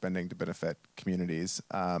infrastructure spending to benefit communities.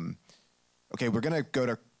 Okay, we're gonna go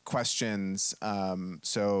to questions.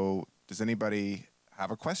 So does anybody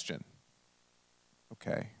have a question?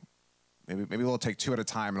 Okay. maybe we'll take two at a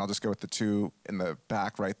time, and I'll just go with the two in the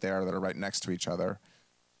back right there that are right next to each other.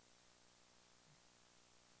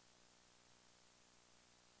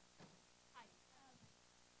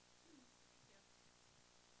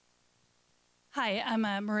 Hi, I'm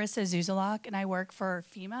Marissa Zuzalak, and I work for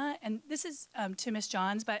FEMA. And this is to Ms.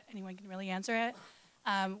 Johns, but anyone can really answer it.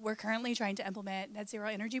 We're currently trying to implement net zero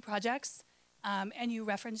energy projects, and you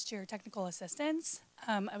referenced your technical assistance.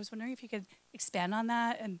 I was wondering if you could expand on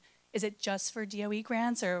that, and is it just for DOE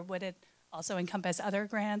grants, or would it also encompass other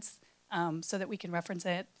grants so that we can reference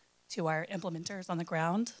it to our implementers on the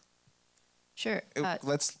ground? Sure.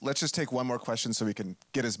 Let's just take one more question so we can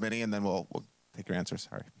get as many, and then we'll take your answers.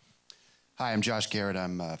 Sorry. Hi, I'm Josh Garrett.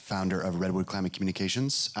 I'm founder of Redwood Climate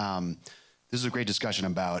Communications. This is a great discussion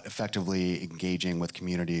about effectively engaging with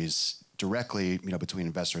communities directly, between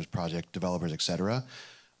investors, project developers, et cetera.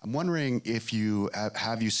 I'm wondering if you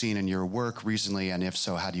have you seen in your work recently, and if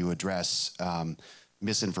so, how do you address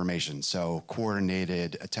misinformation? So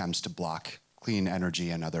coordinated attempts to block clean energy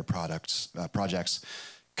and other projects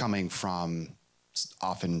coming from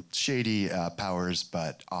often shady powers,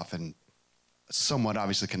 but often somewhat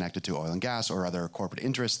obviously connected to oil and gas or other corporate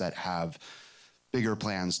interests that have bigger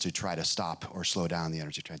plans to try to stop or slow down the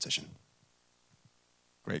energy transition.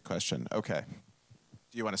 Great question. Okay.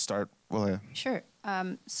 Do you want to start, Willia? Sure.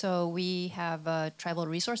 So we have a tribal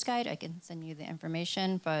resource guide. I can send you the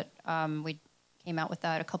information, but we came out with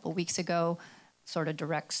that a couple weeks ago, sort of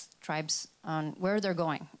directs tribes on where they're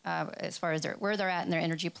going as far as where they're at in their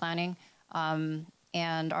energy planning.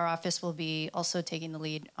 And our office will be also taking the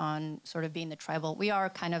lead on sort of being the tribal. We are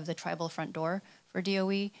kind of the tribal front door for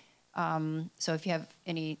DOE. So if you have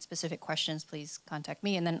any specific questions, please contact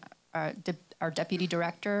me. And then our deputy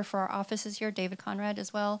director for our office is here, David Conrad,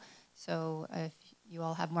 as well. So if you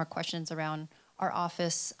all have more questions around our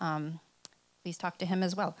office, please talk to him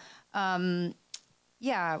as well.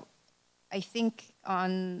 Yeah, I think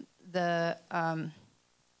on the...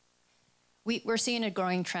 We're seeing a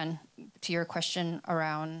growing trend, to your question,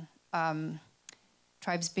 around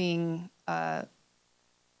tribes being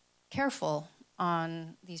careful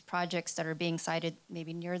on these projects that are being sited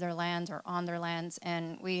maybe near their lands or on their lands.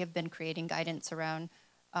 And we have been creating guidance around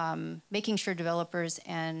making sure developers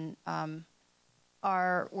and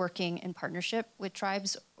are working in partnership with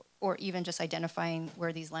tribes, or even just identifying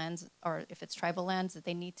where these lands, or if it's tribal lands, that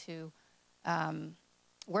they need to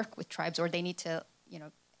work with tribes, or they need to,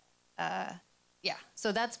 yeah,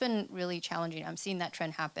 so that's been really challenging. I'm seeing that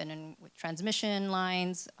trend happen, and with transmission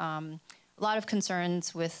lines, a lot of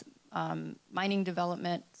concerns with mining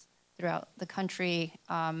development throughout the country.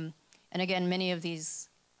 And again, many of these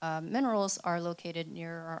minerals are located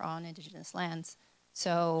near or on indigenous lands.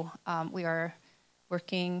 So we are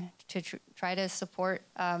working to try to support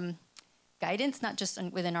guidance, not just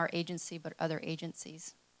within our agency, but other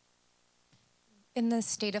agencies. In the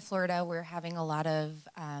state of Florida, we're having a lot of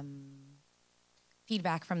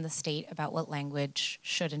feedback from the state about what language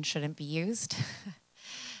should and shouldn't be used. I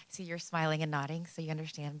see you're smiling and nodding, so you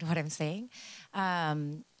understand what I'm saying.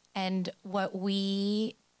 And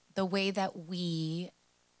the way that we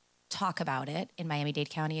talk about it in Miami-Dade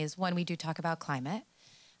County is, one, we do talk about climate,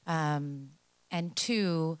 and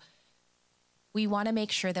two, we want to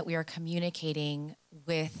make sure that we are communicating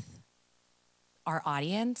with our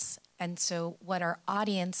audience. And so what our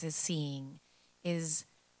audience is seeing is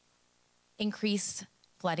increased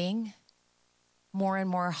flooding, more and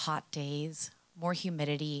more hot days, more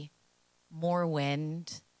humidity, more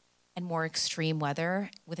wind, and more extreme weather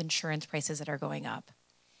with insurance prices that are going up.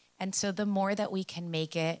 And so the more that we can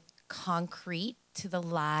make it concrete to the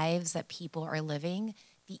lives that people are living,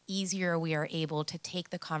 the easier we are able to take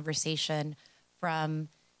the conversation from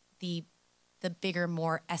the bigger,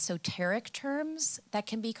 more esoteric terms that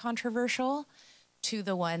can be controversial to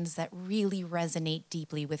the ones that really resonate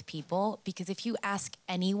deeply with people. Because if you ask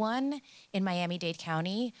anyone in Miami-Dade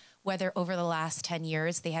County whether over the last 10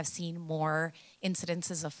 years they have seen more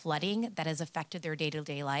incidences of flooding that has affected their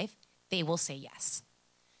day-to-day life, they will say yes.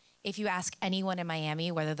 If you ask anyone in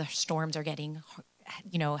Miami whether the storms are getting,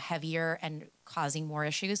 heavier and causing more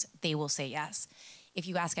issues, they will say yes. If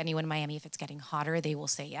you ask anyone in Miami if it's getting hotter, they will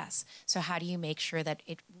say yes. So how do you make sure that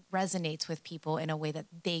it resonates with people in a way that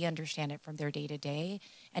they understand it from their day-to-day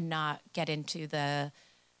and not get into the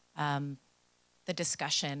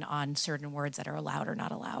discussion on certain words that are allowed or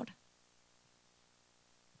not allowed?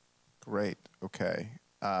 Great. Okay.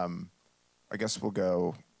 I guess we'll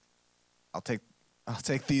go. I'll take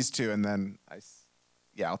these two, and then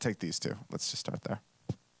I'll take these two. Let's just start there.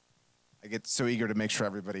 I get so eager to make sure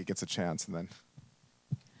everybody gets a chance, and then.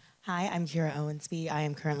 Hi, I'm Kira Owensby. I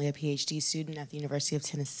am currently a PhD student at the University of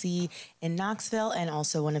Tennessee in Knoxville and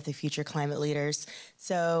also one of the future climate leaders.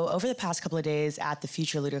 So over the past couple of days at the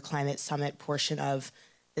Future Leader Climate Summit portion of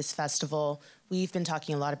this festival, we've been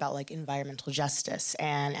talking a lot about like environmental justice.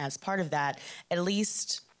 And as part of that, at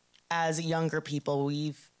least as younger people,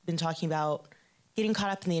 we've been talking about getting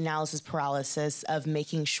caught up in the analysis paralysis of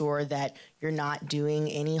making sure that you're not doing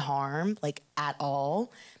any harm, like at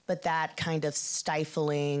all, but that kind of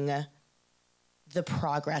stifling the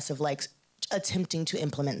progress of like attempting to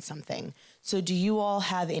implement something. So do you all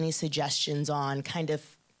have any suggestions on kind of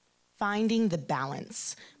finding the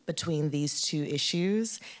balance between these two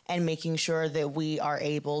issues and making sure that we are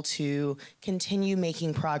able to continue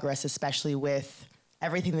making progress, especially with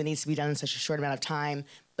everything that needs to be done in such a short amount of time,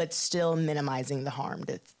 but still minimizing the harm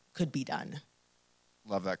that could be done?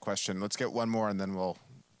 Love that question. Let's get one more and then we'll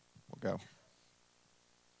go.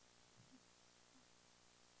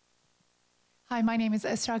 Hi, my name is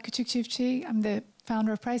Esra Küçükçiftçi. I'm the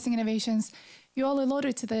founder of Pricing Innovations. You all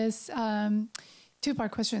alluded to this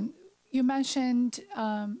two-part question. You mentioned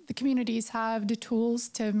the communities have the tools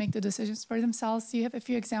to make the decisions for themselves. Do you have a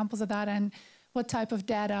few examples of that, and what type of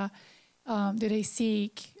data do they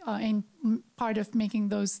seek in part of making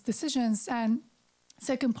those decisions? And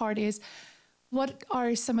second part is, what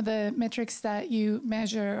are some of the metrics that you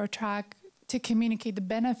measure or track to communicate the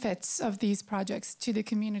benefits of these projects to the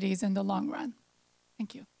communities in the long run?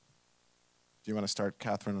 Thank you. Do you want to start,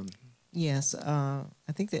 Catherine? Yes, I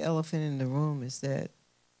think the elephant in the room is that,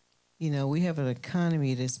 you know, we have an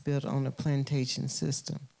economy that's built on a plantation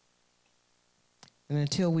system. And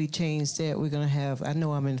until we change that, we're going to have, I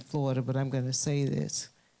know I'm in Florida, but I'm going to say this,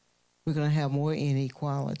 we're going to have more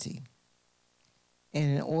inequality.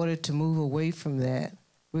 And in order to move away from that,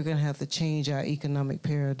 we're going to have to change our economic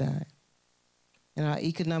paradigm. And our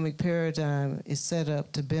economic paradigm is set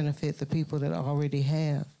up to benefit the people that already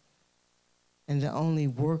have and to only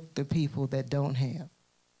work the people that don't have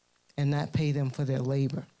and not pay them for their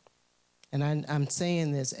labor. And I'm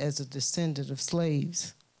saying this as a descendant of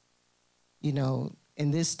slaves. You know,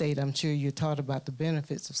 in this state, I'm sure you're taught about the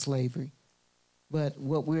benefits of slavery. But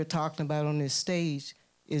what we're talking about on this stage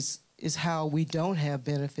is how we don't have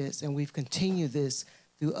benefits, and we've continued this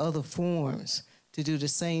through other forms to do the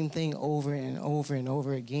same thing over and over and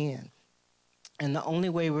over again. And the only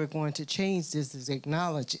way we're going to change this is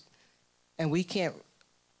acknowledge it. And we can't,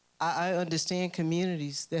 I understand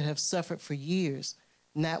communities that have suffered for years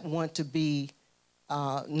not want to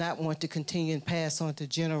continue and pass on to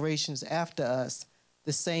generations after us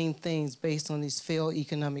the same things based on these failed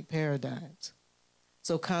economic paradigms.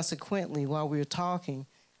 So consequently, while we're talking,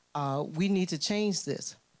 we need to change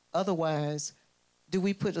this. Otherwise, do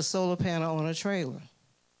we put a solar panel on a trailer?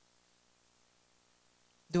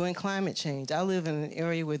 During climate change, I live in an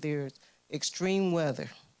area where there's extreme weather.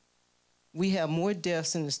 We have more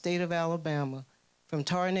deaths in the state of Alabama from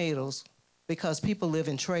tornadoes because people live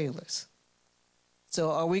in trailers. So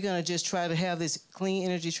are we going to just try to have this clean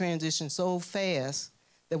energy transition so fast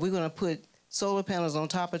that we're going to put solar panels on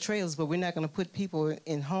top of trailers, but we're not going to put people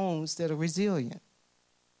in homes that are resilient?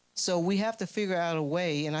 So we have to figure out a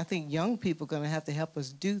way, and I think young people are going to have to help us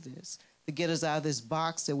do this, to get us out of this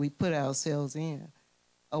box that we put ourselves in,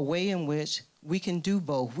 a way in which we can do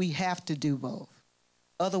both. We have to do both.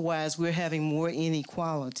 Otherwise, we're having more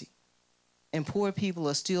inequality. And poor people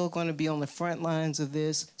are still going to be on the front lines of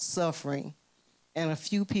this, suffering, and a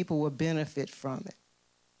few people will benefit from it.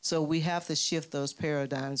 So we have to shift those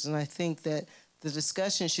paradigms, and I think that the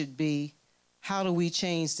discussion should be, how do we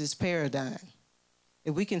change this paradigm?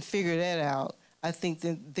 If we can figure that out, I think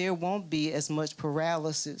that there won't be as much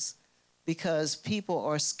paralysis because people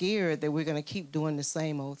are scared that we're going to keep doing the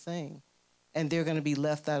same old thing, and they're going to be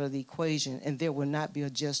left out of the equation, and there will not be a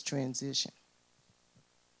just transition.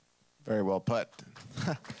 Very well put.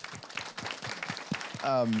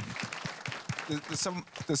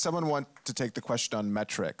 Does someone want to take the question on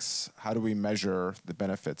metrics? How do we measure the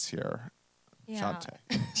benefits here? Yeah,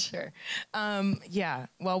 sure. Yeah,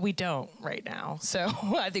 well, we don't right now. So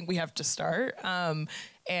I think we have to start.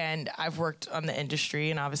 And I've worked on the industry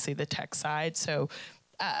and obviously the tech side. So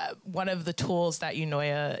one of the tools that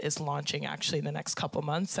Unoya is launching actually in the next couple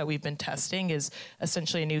months that we've been testing is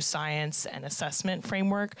essentially a new science and assessment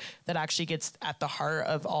framework that actually gets at the heart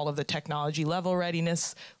of all of the technology level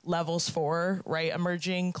readiness levels for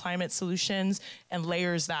emerging climate solutions and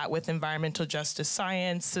layers that with environmental justice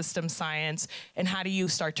science, system science, and how do you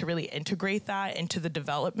start to really integrate that into the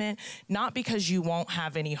development, not because you won't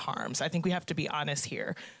have any harms. I think we have to be honest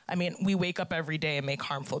here. I mean, we wake up every day and make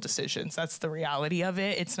harmful decisions. That's the reality of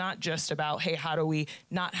it. It's not just about, hey, how do we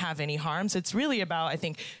not have any harms? It's really about, I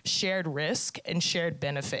think, shared risk and shared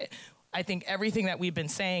benefit. I think everything that we've been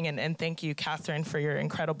saying, and thank you, Catherine, for your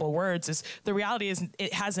incredible words, is the reality is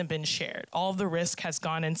it hasn't been shared. All of the risk has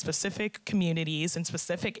gone in specific communities and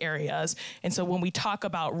specific areas. And so when we talk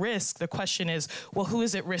about risk, the question is, well, who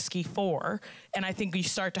is it risky for? And I think you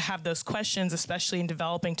start to have those questions, especially in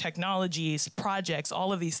developing technologies, projects,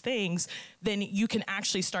 all of these things, then you can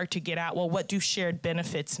actually start to get at, well, what do shared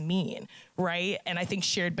benefits mean, right? And I think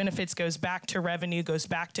shared benefits goes back to revenue, goes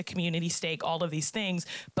back to community stake, all of these things.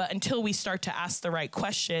 But until we start to ask the right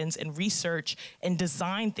questions and research and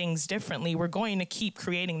design things differently, we're going to keep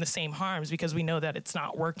creating the same harms because we know that it's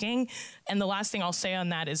not working. And the last thing I'll say on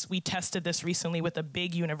that is we tested this recently with a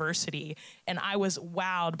big university, and I was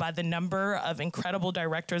wowed by the number of incredible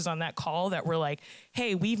directors on that call that were like,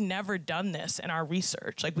 hey, we've never done this in our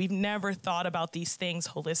research. Like, we've never thought about these things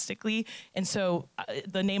holistically. And so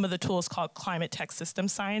the name of the tool is called Climate Tech System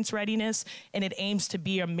Science Readiness, and it aims to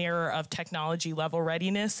be a mirror of technology level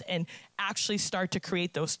readiness and actually start to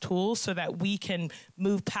create those tools so that we can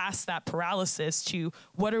move past that paralysis to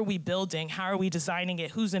what are we building, how are we designing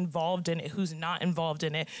it, who's involved in it, who's not involved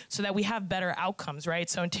in it, so that we have better outcomes, right?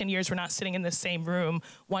 So in 10 years, we're not sitting in the same room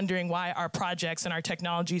wondering why our projects and our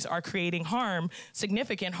technologies are creating harm,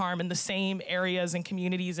 significant harm in the same areas and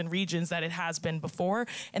communities and regions that it has been before,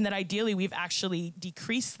 and that ideally we've actually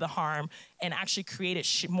decreased the harm and actually created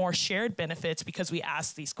more shared benefits because we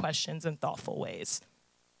ask these questions in thoughtful ways.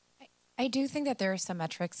 I do think that there are some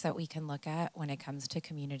metrics that we can look at when it comes to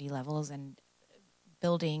community levels and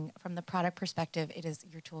building. From the product perspective,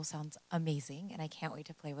 your tool sounds amazing, and I can't wait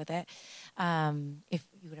to play with it. If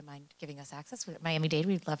you wouldn't mind giving us access with Miami-Dade,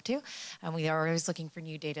 we'd love to. We are always looking for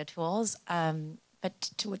new data tools. But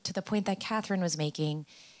to the point that Catherine was making,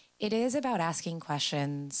 it is about asking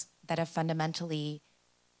questions that have fundamentally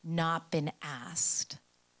not been asked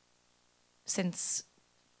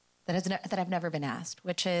that have never been asked,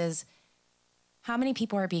 which is, how many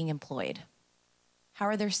people are being employed? How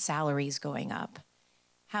are their salaries going up?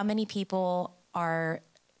 How many people are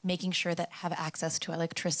making sure that have access to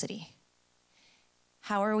electricity?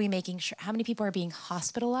 How are we making sure, how many people are being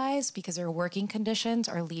hospitalized because their working conditions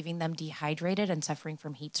are leaving them dehydrated and suffering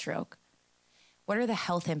from heat stroke? What are the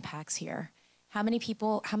health impacts here? How many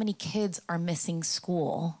kids are missing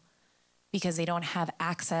school because they don't have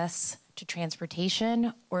access to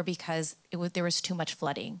transportation or because there was too much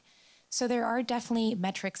flooding? So there are definitely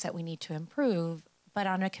metrics that we need to improve, but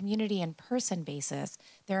on a community and person basis,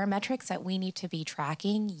 there are metrics that we need to be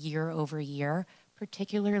tracking year over year,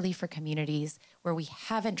 particularly for communities where we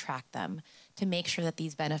haven't tracked them, to make sure that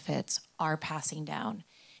these benefits are passing down.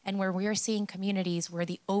 And where we are seeing communities where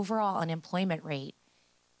the overall unemployment rate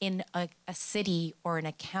in a city or in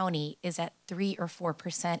a county is at 3 or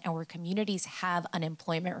 4%, and where communities have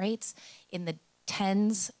unemployment rates in the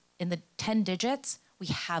 10 digits, we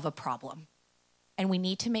have a problem. And we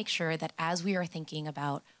need to make sure that as we are thinking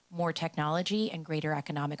about more technology and greater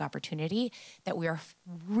economic opportunity, that we are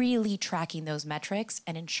really tracking those metrics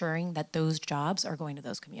and ensuring that those jobs are going to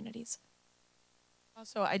those communities.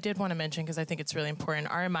 Also, I did want to mention, because I think it's really important,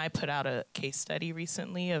 RMI put out a case study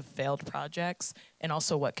recently of failed projects and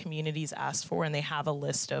also what communities asked for, and they have a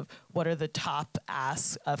list of what are the top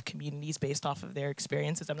asks of communities based off of their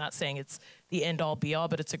experiences. I'm not saying it's the end-all, be-all,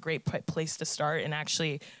 but it's a great place to start. And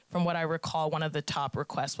actually, from what I recall, one of the top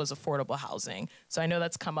requests was affordable housing. So I know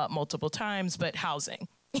that's come up multiple times, but housing.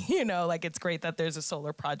 You know, like, it's great that there's a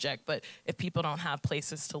solar project, but if people don't have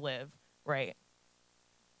places to live, right?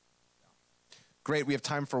 Great, we have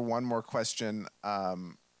time for one more question.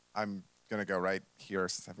 I'm gonna go right here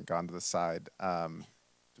since I haven't gone to the side. Do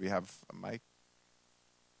we have a mic?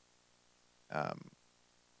 And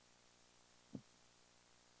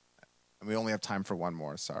we only have time for one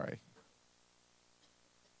more, sorry.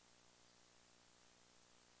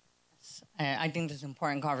 I think this is an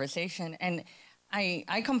important conversation. And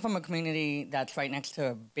I come from a community that's right next to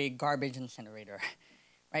a big garbage incinerator.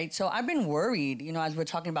 Right? So I've been worried, you know, as we're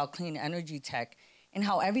talking about clean energy tech and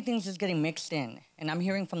how everything's just getting mixed in. And I'm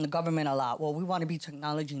hearing from the government a lot, well, we want to be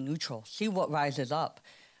technology neutral, see what rises up.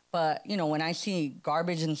 But, you know, when I see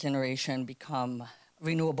garbage incineration become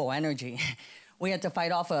renewable energy, we had to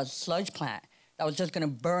fight off a sludge plant that was just going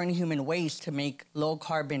to burn human waste to make low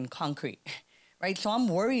carbon concrete, right? So I'm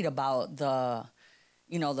worried about the,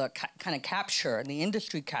 you know, the kind of capture, the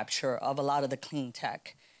industry capture of a lot of the clean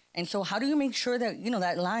tech. And so how do you make sure that, you know,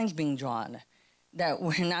 that line's being drawn, that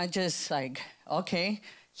we're not just like, okay,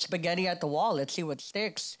 spaghetti at the wall, let's see what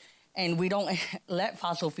sticks, And we don't let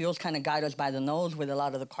fossil fuels kind of guide us by the nose with a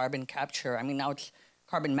lot of the carbon capture. I mean, now it's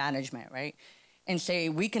carbon management, right? And say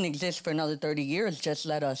we can exist for another 30 years, just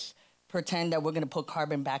let us pretend that we're going to put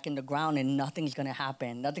carbon back in the ground and nothing's going to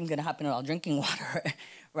happen. Nothing's going to happen to our drinking water,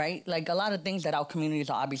 right? Like a lot of things that our communities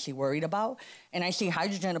are obviously worried about. And I see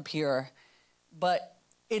hydrogen appear, but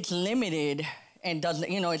it's limited and doesn't,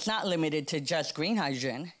 you know, it's not limited to just green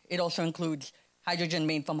hydrogen. It also includes hydrogen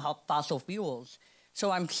made from fossil fuels.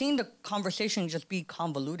 So I'm seeing the conversation just be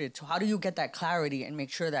convoluted. So how do you get that clarity and make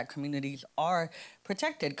sure that communities are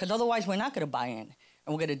protected? Because otherwise we're not going to buy in.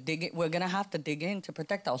 And we're going to have to dig in to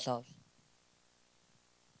protect ourselves.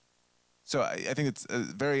 So I think it's a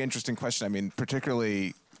very interesting question. I mean,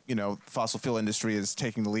 particularly, you know, fossil fuel industry is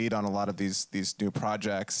taking the lead on a lot of these new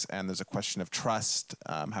projects, and there's a question of trust.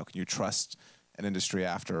 How can you trust an industry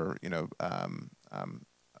after, you know,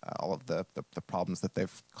 all of the problems that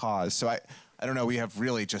they've caused? So I don't know. We have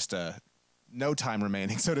really just no time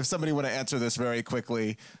remaining. So if somebody want to answer this very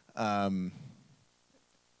quickly.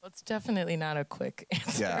 Well, it's definitely not a quick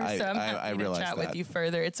answer, yeah, so I'm happy to chat with you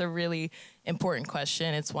further. It's a really important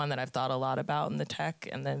question. It's one that I've thought a lot about in the tech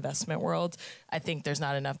and the investment world. I think there's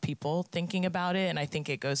not enough people thinking about it, and I think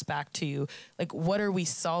it goes back to, like, what are we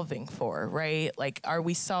solving for, right? Like, are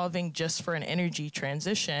we solving just for an energy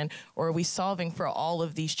transition, or are we solving for all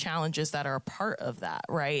of these challenges that are a part of that,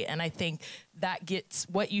 right? And I think that gets,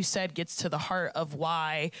 what you said gets to the heart of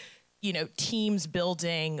why, you know, teams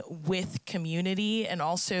building with community, and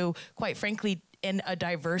also, quite frankly, in a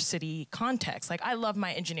diversity context. Like, I love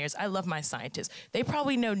my engineers, I love my scientists. They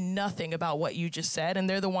probably know nothing about what you just said, and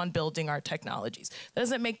they're the one building our technologies. That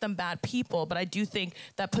doesn't make them bad people, but I do think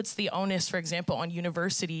that puts the onus, for example, on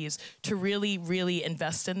universities to really, really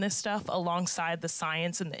invest in this stuff alongside the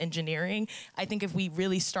science and the engineering. I think if we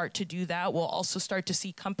really start to do that, we'll also start to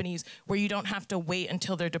see companies where you don't have to wait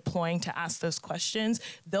until they're deploying to ask those questions.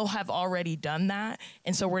 They'll have already done that.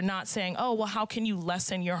 And so we're not saying, oh, well, how can you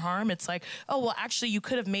lessen your harm? It's like, oh, well, actually, you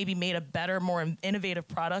could have maybe made a better, more innovative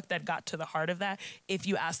product that got to the heart of that if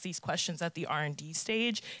you asked these questions at the R&D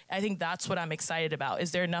stage. I think that's what I'm excited about.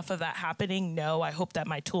 Is there enough of that happening? No. I hope that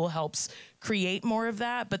my tool helps create more of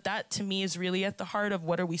that, but that to me is really at the heart of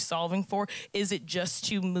what are we solving for. Is it just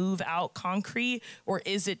to move out concrete, or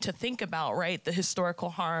is it to think about, right, the historical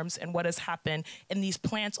harms and what has happened in these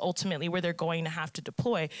plants ultimately where they're going to have to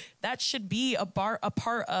deploy? That should be a part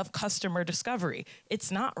of customer discovery. It's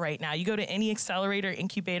not right now. You go to any accelerator,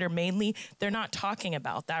 incubator, mainly, they're not talking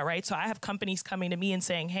about that, right? So I have companies coming to me and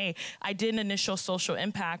saying, hey, I did an initial social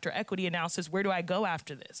impact or equity analysis. Where do I go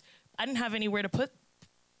after this? I didn't have anywhere to put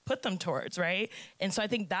them towards, right? And so I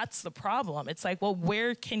think that's the problem. It's like, well,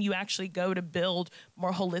 where can you actually go to build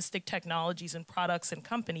more holistic technologies and products and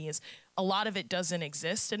companies? A lot of it doesn't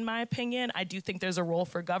exist, in my opinion. I do think there's a role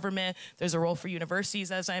for government. There's a role for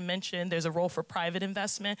universities, as I mentioned. There's a role for private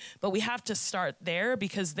investment. But we have to start there,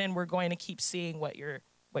 because then we're going to keep seeing what you're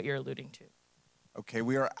alluding to. Okay,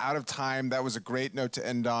 we are out of time. That was a great note to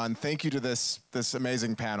end on. Thank you to this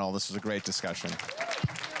amazing panel. This was a great discussion.